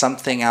there's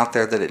something out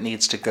there that it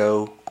needs to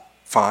go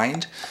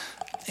find.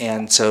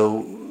 And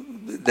so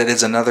that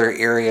is another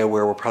area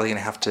where we're probably going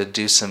to have to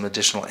do some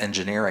additional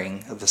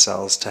engineering of the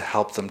cells to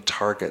help them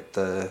target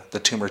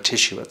the tumor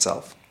tissue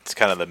itself. It's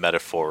kind of the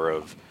metaphor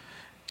of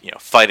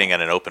fighting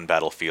in an open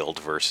battlefield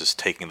versus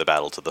taking the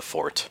battle to the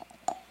fort.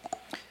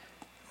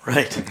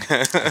 Right.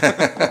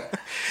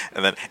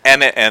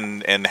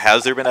 and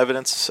has there been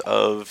evidence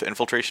of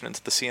infiltration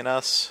into the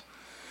CNS,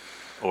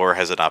 or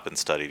has it not been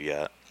studied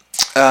yet?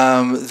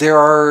 There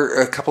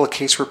are a couple of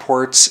case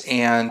reports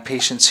and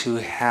patients who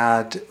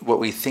had what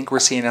we think were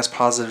CNS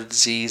positive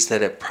disease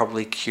that it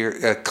probably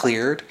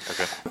cleared.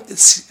 Okay.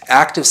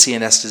 Active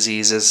CNS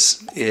disease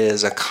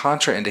is a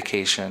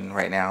contraindication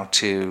right now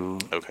to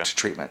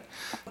treatment.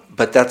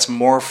 But that's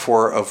more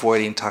for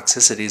avoiding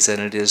toxicities than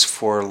it is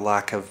for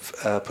lack of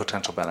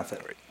potential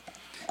benefit. Right.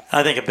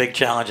 I think a big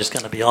challenge is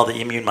going to be all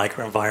the immune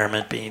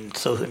microenvironment being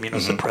so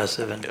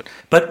immunosuppressive.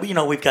 But,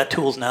 we've got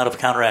tools now to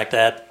counteract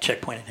that,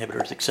 checkpoint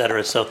inhibitors, et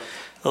cetera. So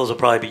those will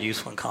probably be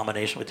useful in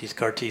combination with these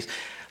CAR Ts.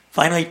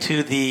 Finally,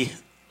 to the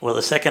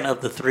second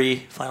of the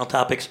three final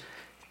topics,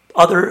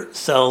 other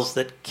cells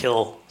that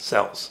kill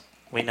cells.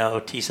 We know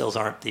T cells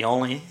aren't the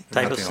only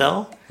type of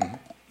cell. Mm-hmm.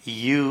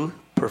 You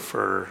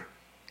prefer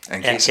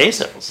NK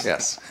cells.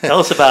 Yes. Tell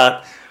us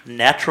about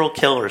natural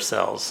killer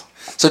cells.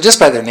 So just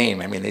by their name,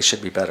 they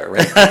should be better,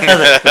 right?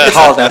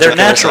 They're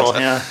natural,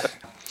 yeah.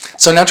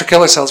 So natural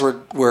killer cells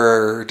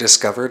were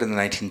discovered in the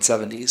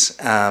 1970s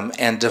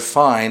and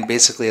defined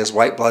basically as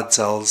white blood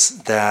cells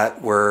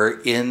that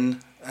were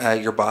in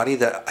your body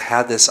that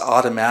had this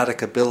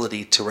automatic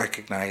ability to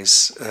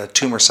recognize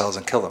tumor cells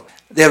and kill them.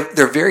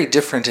 They're very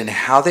different in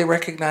how they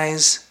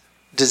recognize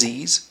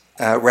disease.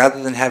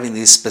 Rather than having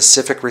these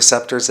specific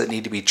receptors that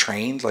need to be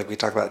trained, like we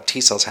talk about T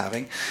cells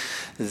having,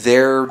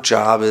 their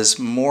job is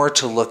more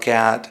to look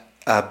at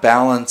a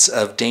balance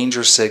of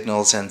danger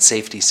signals and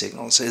safety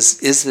signals. Is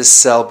this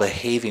cell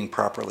behaving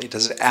properly?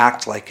 Does it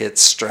act like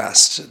it's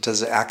stressed?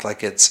 Does it act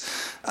like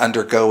it's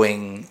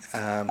undergoing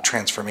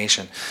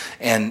transformation?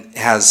 And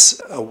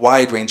has a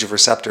wide range of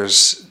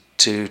receptors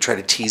to try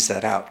to tease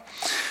that out.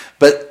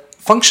 But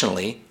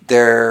functionally,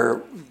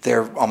 they're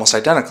almost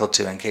identical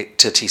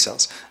to T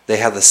cells. They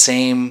have the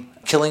same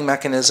killing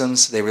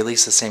mechanisms. They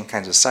release the same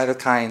kinds of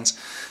cytokines.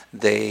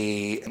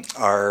 They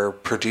are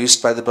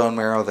produced by the bone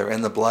marrow. They're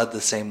in the blood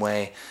the same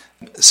way.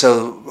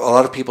 So a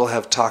lot of people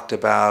have talked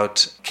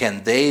about,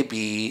 can they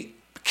be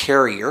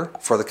carrier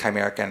for the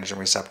chimeric antigen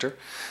receptor?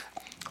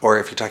 Or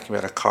if you're talking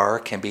about a car,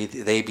 can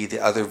they be the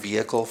other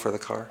vehicle for the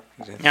car?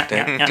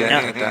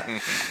 Yeah.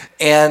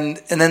 And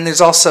then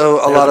there's also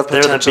a lot of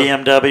potential.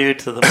 They're the BMW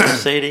to the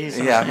Mercedes.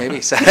 Yeah,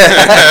 maybe.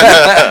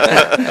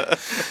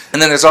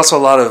 And then there's also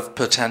a lot of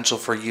potential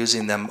for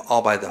using them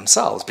all by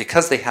themselves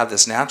because they have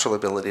this natural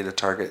ability to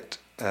target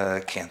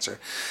cancer.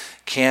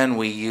 Can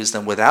we use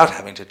them without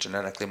having to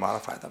genetically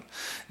modify them?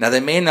 Now, they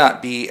may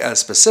not be as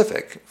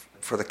specific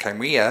for the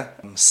Kymrea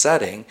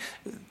setting.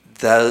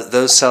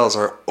 Those cells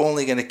are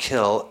only going to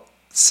kill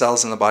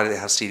cells in the body that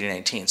have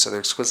CD19, so they're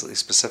exquisitely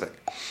specific.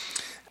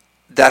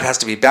 That has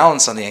to be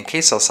balanced on the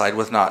NK cell side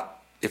with not,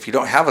 if you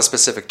don't have a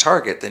specific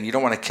target, then you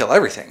don't want to kill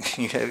everything.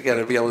 You've got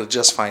to be able to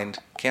just find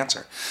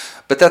cancer.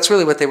 But that's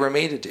really what they were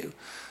made to do.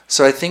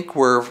 So I think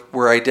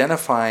we're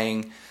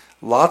identifying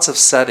lots of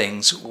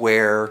settings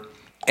where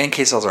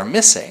NK cells are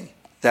missing,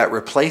 that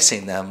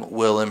replacing them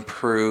will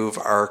improve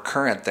our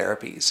current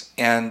therapies.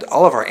 And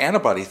all of our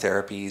antibody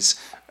therapies,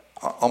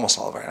 almost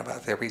all of our antibody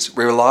therapies,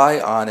 rely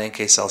on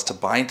NK cells to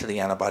bind to the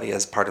antibody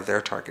as part of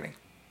their targeting.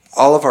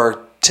 All of our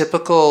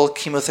typical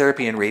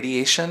chemotherapy and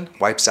radiation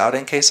wipes out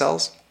NK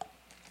cells.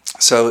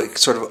 So it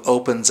sort of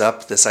opens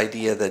up this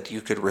idea that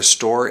you could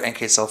restore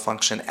NK cell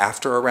function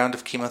after a round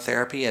of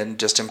chemotherapy and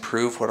just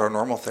improve what our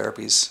normal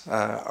therapies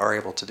are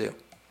able to do.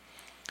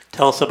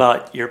 Tell us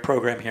about your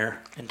program here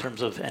in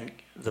terms of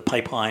the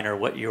pipeline or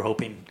what you're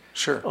hoping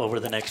over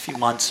the next few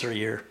months or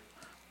year.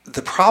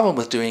 The problem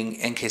with doing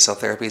NK cell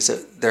therapy is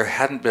that there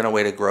hadn't been a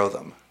way to grow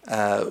them.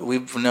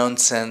 We've known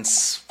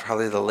since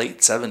probably the late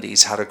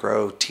 70s how to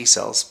grow T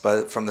cells,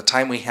 but from the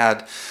time we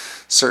had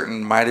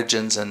certain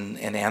mitogens and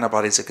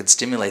antibodies that could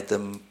stimulate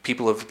them,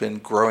 people have been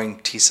growing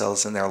T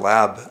cells in their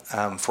lab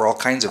for all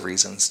kinds of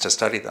reasons to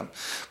study them.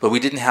 But we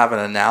didn't have an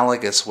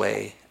analogous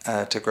way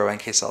to grow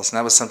NK cells, and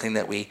that was something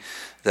that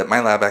my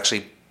lab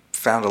actually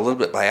found a little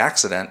bit by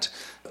accident.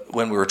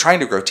 When we were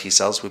trying to grow T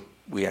cells,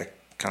 we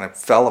kind of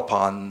fell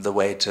upon the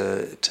way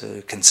to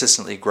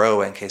consistently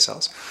grow NK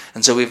cells.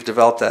 And so we've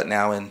developed that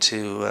now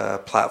into a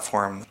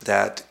platform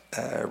that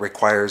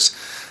requires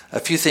a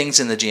few things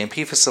in the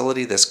GMP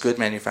facility, this good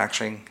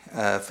manufacturing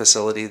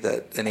facility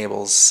that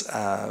enables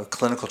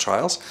clinical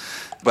trials,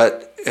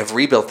 but have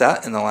rebuilt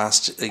that in the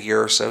last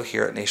year or so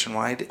here at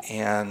Nationwide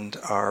and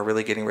are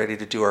really getting ready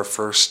to do our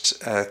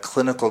first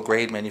clinical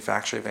grade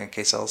manufacture of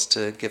NK cells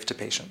to give to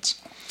patients.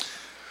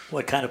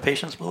 What kind of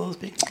patients will those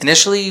be?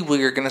 Initially,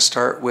 we are going to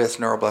start with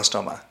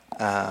neuroblastoma.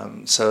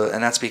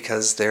 And that's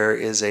because there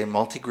is a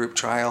multi-group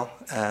trial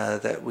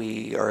that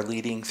we are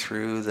leading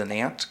through the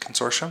NANT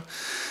consortium.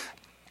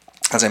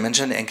 As I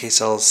mentioned, NK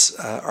cells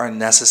are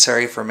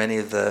necessary for many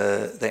of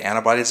the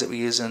antibodies that we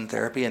use in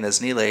therapy. And as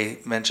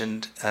Nilay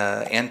mentioned,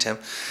 and Tim,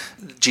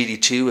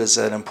 GD2 is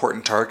an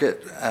important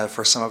target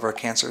for some of our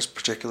cancers,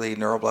 particularly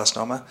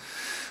neuroblastoma.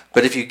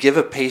 But if you give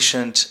a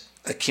patient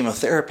a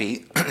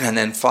chemotherapy and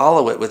then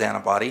follow it with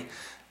antibody,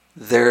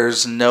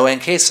 there's no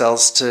NK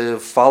cells to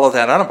follow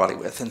that antibody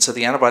with. And so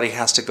the antibody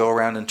has to go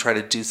around and try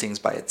to do things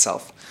by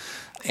itself.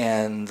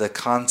 And the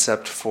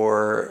concept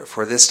for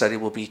this study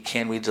will be,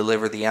 can we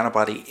deliver the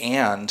antibody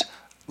and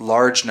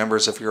large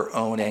numbers of your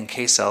own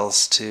NK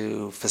cells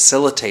to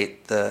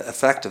facilitate the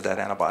effect of that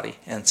antibody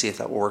and see if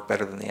that will work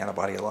better than the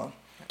antibody alone.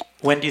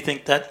 When do you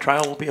think that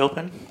trial will be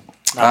open?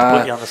 Not to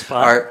put you on the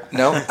spot.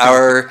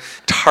 Our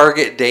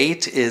target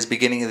date is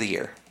beginning of the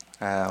year.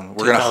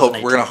 We're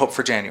gonna hope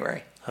for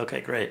January.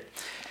 Okay, great.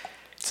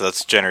 So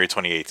that's January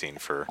 2018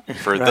 for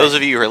right. Those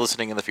of you who are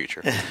listening in the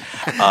future.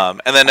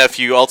 And then if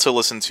you also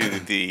listen to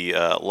the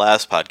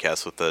last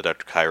podcast with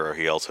Dr. Cairo,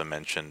 he also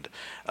mentioned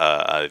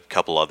a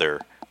couple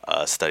other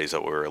studies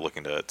that we're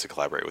looking to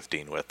collaborate with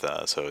Dean with.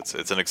 So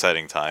it's an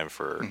exciting time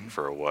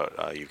for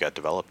what you've got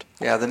developed.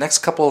 Yeah, the next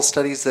couple of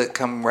studies that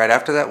come right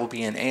after that will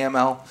be in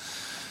AML.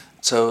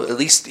 So at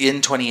least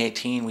in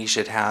 2018, we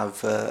should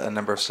have a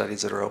number of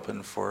studies that are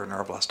open for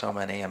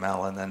neuroblastoma and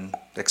AML and then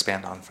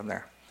expand on from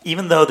there.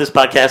 Even though this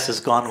podcast has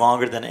gone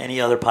longer than any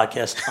other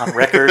podcast on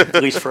record,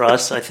 at least for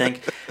us, I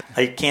think,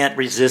 I can't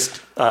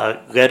resist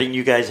letting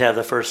you guys have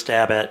the first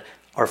stab at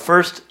our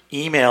first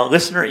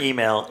listener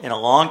email in a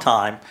long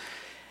time,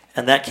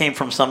 and that came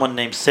from someone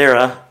named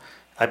Sarah,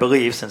 I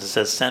believe, since it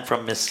says sent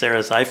from Miss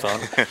Sarah's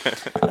iPhone.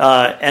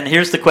 And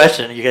here's the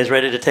question. Are you guys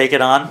ready to take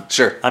it on?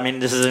 Sure. I mean,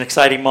 this is an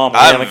exciting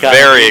moment. I'm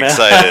very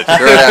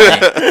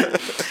excited.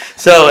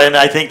 So, and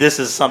I think this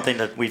is something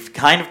that we've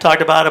kind of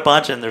talked about a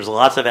bunch, and there's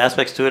lots of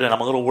aspects to it, and I'm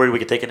a little worried we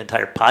could take an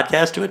entire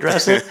podcast to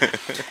address it.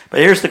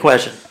 But here's the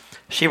question.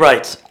 She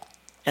writes,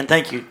 and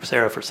thank you,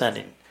 Sarah, for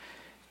sending.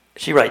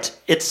 She writes,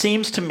 it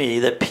seems to me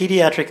that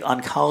pediatric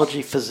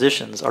oncology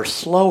physicians are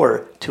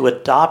slower to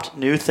adopt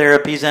new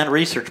therapies and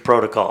research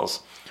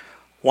protocols.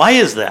 Why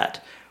is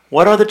that?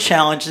 What are the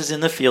challenges in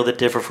the field that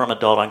differ from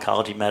adult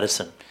oncology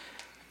medicine?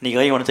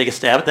 Nilay, you want to take a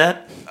stab at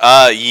that?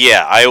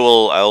 Yeah, I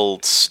will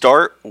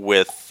start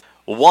with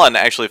Well, one,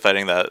 actually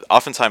finding that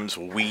oftentimes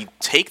we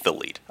take the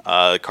lead.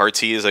 CAR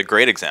T is a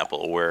great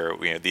example where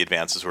the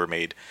advances were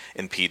made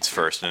in peds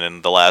first. And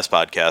in the last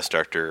podcast,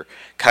 Dr.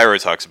 Cairo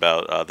talks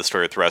about the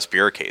story with the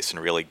Respira case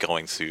and really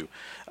going to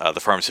the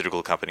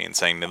pharmaceutical company and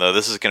saying, no,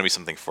 this is going to be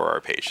something for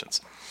our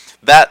patients.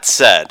 That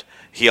said,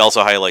 he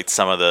also highlights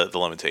some of the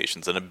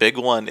limitations. And a big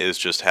one is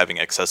just having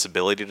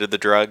accessibility to the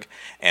drug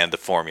and the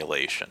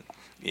formulation.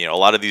 A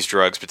lot of these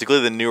drugs,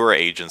 particularly the newer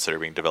agents that are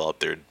being developed,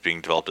 they're being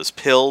developed as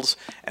pills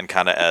and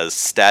kind of as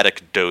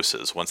static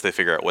doses. Once they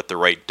figure out what the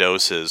right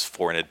dose is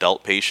for an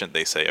adult patient,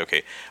 they say,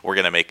 okay, we're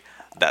going to make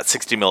that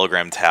 60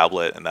 milligram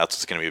tablet, and that's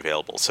what's going to be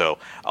available. So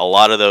a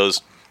lot of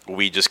those,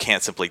 we just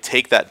can't simply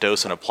take that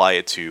dose and apply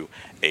it to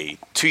a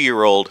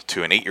 2-year-old,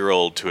 to an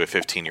 8-year-old, to a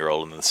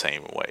 15-year-old in the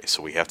same way.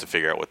 So we have to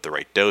figure out what the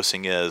right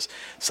dosing is.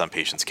 Some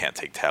patients can't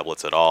take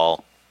tablets at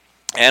all.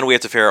 And we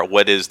have to figure out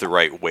what is the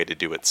right way to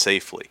do it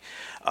safely.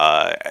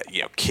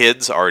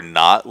 Kids are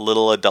not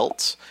little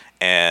adults,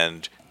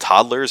 and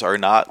toddlers are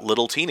not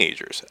little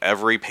teenagers.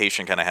 Every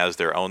patient kind of has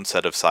their own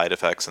set of side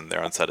effects and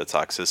their own set of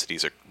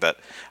toxicities that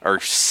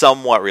are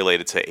somewhat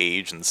related to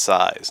age and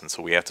size. And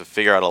so we have to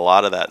figure out a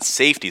lot of that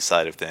safety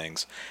side of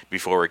things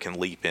before we can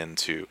leap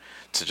into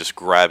just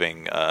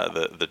grabbing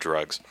the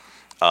drugs.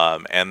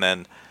 And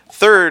then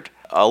third,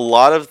 a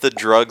lot of the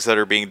drugs that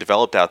are being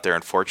developed out there,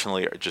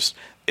 unfortunately,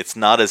 it's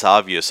not as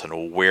obvious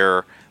on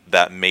where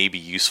that may be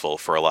useful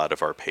for a lot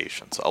of our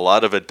patients. A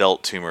lot of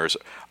adult tumors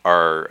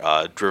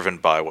are driven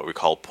by what we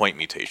call point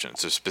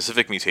mutations. There's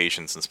specific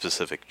mutations in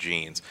specific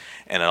genes.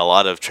 And in a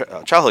lot of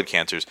childhood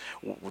cancers,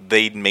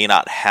 they may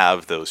not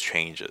have those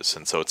changes.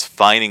 And so it's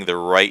finding the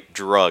right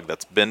drug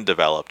that's been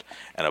developed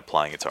and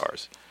applying it to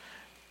ours.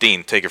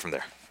 Dean, take it from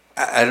there.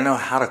 I don't know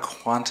how to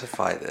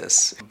quantify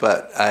this,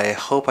 but I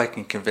hope I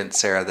can convince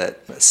Sarah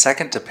that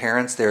second to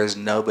parents, there is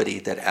nobody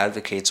that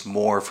advocates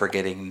more for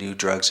getting new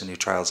drugs and new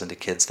trials into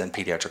kids than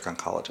pediatric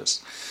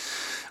oncologists.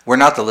 We're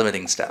not the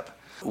limiting step.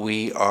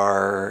 We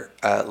are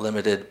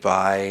limited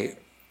by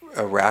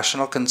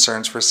rational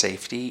concerns for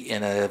safety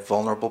in a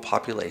vulnerable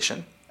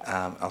population.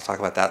 I'll talk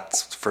about that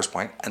first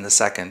point. And the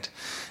second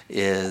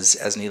is,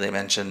 as Neely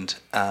mentioned,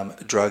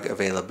 drug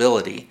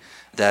availability.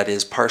 That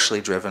is partially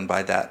driven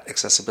by that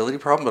accessibility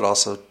problem, but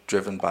also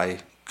driven by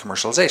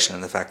commercialization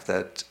and the fact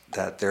that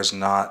there's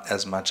not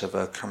as much of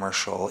a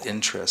commercial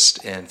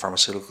interest in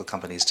pharmaceutical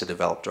companies to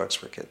develop drugs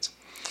for kids.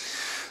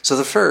 So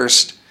the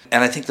first,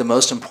 and I think the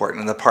most important,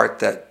 and the part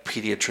that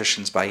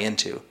pediatricians buy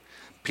into,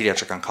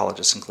 pediatric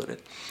oncologists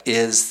included,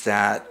 is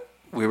that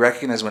we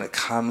recognize when it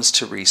comes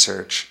to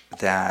research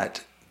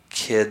that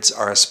kids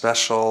are a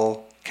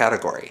special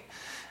category.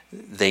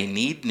 They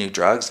need new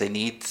drugs, they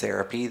need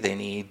therapy, they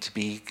need to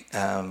be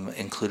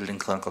included in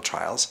clinical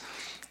trials.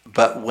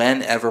 But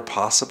whenever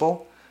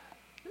possible,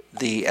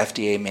 the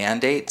FDA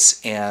mandates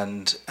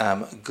and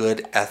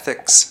good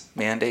ethics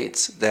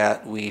mandates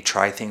that we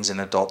try things in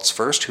adults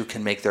first who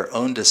can make their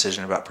own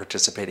decision about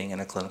participating in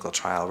a clinical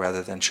trial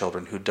rather than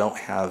children who don't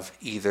have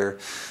either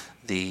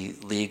the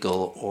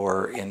legal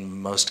or,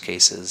 in most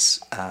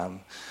cases,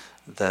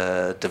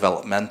 the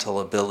developmental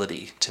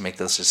ability to make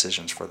those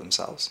decisions for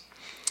themselves.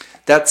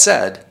 That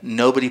said,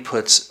 nobody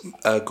puts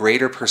a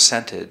greater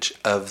percentage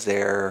of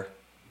their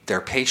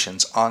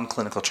patients on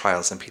clinical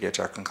trials than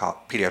pediatric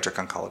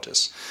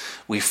oncologists.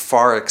 We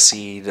far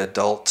exceed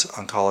adult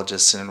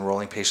oncologists in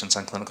enrolling patients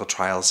on clinical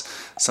trials,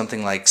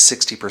 something like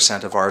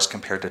 60% of ours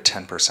compared to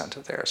 10%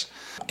 of theirs.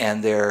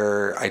 And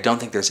I don't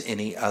think there's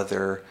any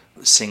other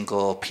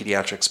single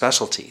pediatric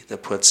specialty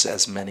that puts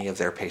as many of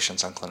their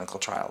patients on clinical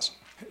trials.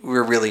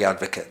 We're really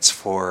advocates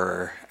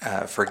for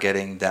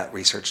getting that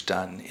research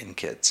done in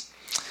kids.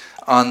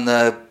 On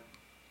the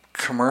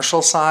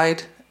commercial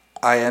side,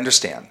 I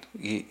understand.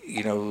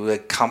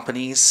 The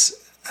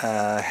companies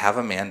have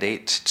a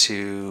mandate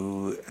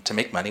to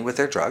make money with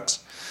their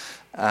drugs.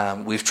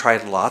 We've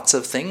tried lots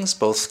of things,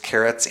 both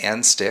carrots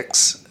and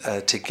sticks,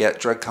 to get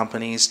drug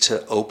companies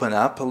to open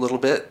up a little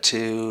bit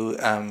to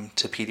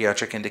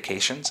pediatric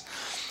indications.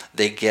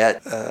 They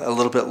get a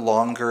little bit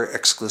longer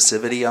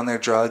exclusivity on their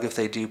drug if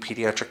they do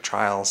pediatric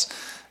trials.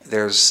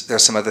 There's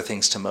some other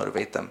things to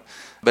motivate them.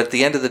 But at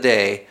the end of the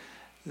day,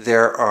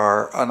 there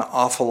are an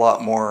awful lot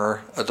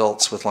more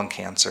adults with lung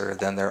cancer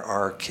than there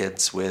are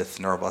kids with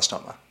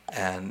neuroblastoma.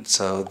 And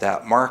so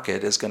that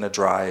market is going to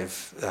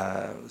drive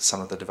some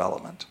of the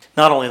development.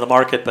 Not only the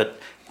market, but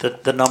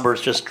the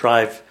numbers just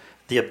drive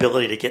the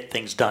ability to get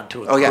things done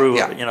to accrue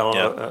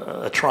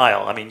a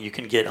trial. I mean, you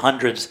can get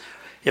hundreds,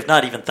 if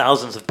not even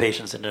thousands of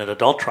patients in an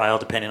adult trial,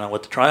 depending on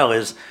what the trial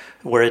is,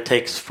 where it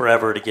takes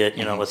forever to get,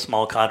 a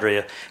small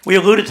cadre. We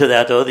alluded to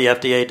that, though. The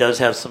FDA does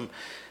have some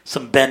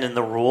bend in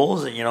the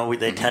rules, and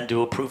they tend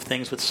to approve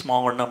things with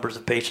smaller numbers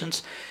of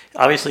patients.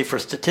 Obviously, for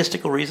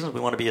statistical reasons, we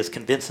want to be as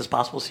convinced as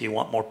possible, so you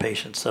want more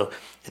patients, so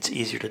it's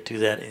easier to do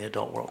that in the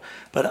adult world.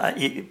 But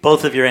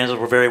both of your answers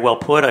were very well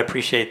put. I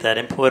appreciate that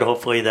input.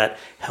 Hopefully that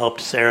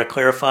helped Sarah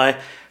clarify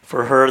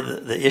for her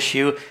the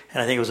issue,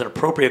 and I think it was an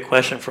appropriate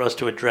question for us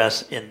to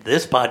address in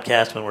this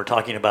podcast when we're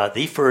talking about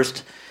the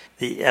first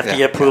the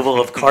FDA approval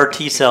of CAR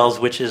T cells,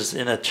 which is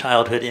in a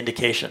childhood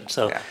indication.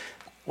 So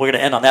we're going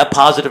to end on that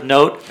positive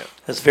note.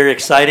 That's very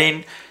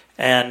exciting.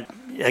 And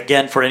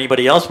again, for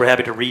anybody else, we're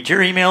happy to read your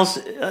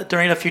emails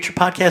during a future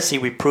podcast. See,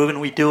 we've proven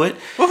we do it.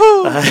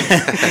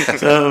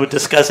 So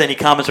discuss any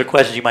comments or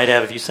questions you might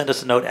have if you send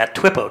us a note at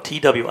TWIPO,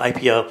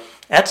 TWIPO,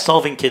 at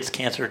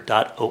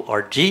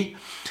solvingkidscancer.org.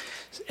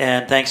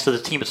 And thanks to the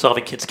team at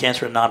Solving Kids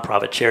Cancer, a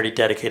nonprofit charity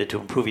dedicated to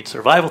improving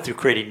survival through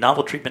creating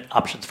novel treatment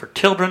options for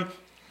children.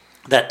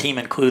 That team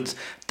includes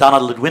Donna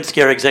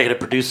Ludwinski, our executive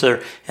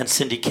producer, and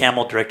Cindy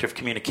Campbell, director of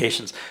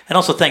communications. And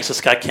also thanks to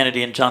Scott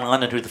Kennedy and John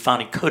London, who are the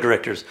founding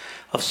co-directors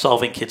of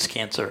Solving Kids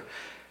Cancer.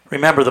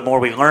 Remember, the more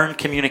we learn,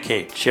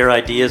 communicate, share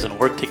ideas, and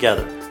work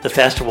together, the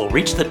faster we'll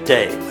reach the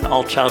day when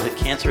all childhood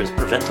cancer is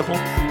preventable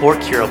or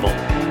curable.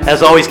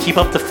 As always, keep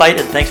up the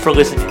fight, and thanks for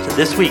listening to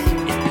This Week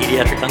in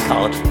Pediatric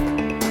Oncology.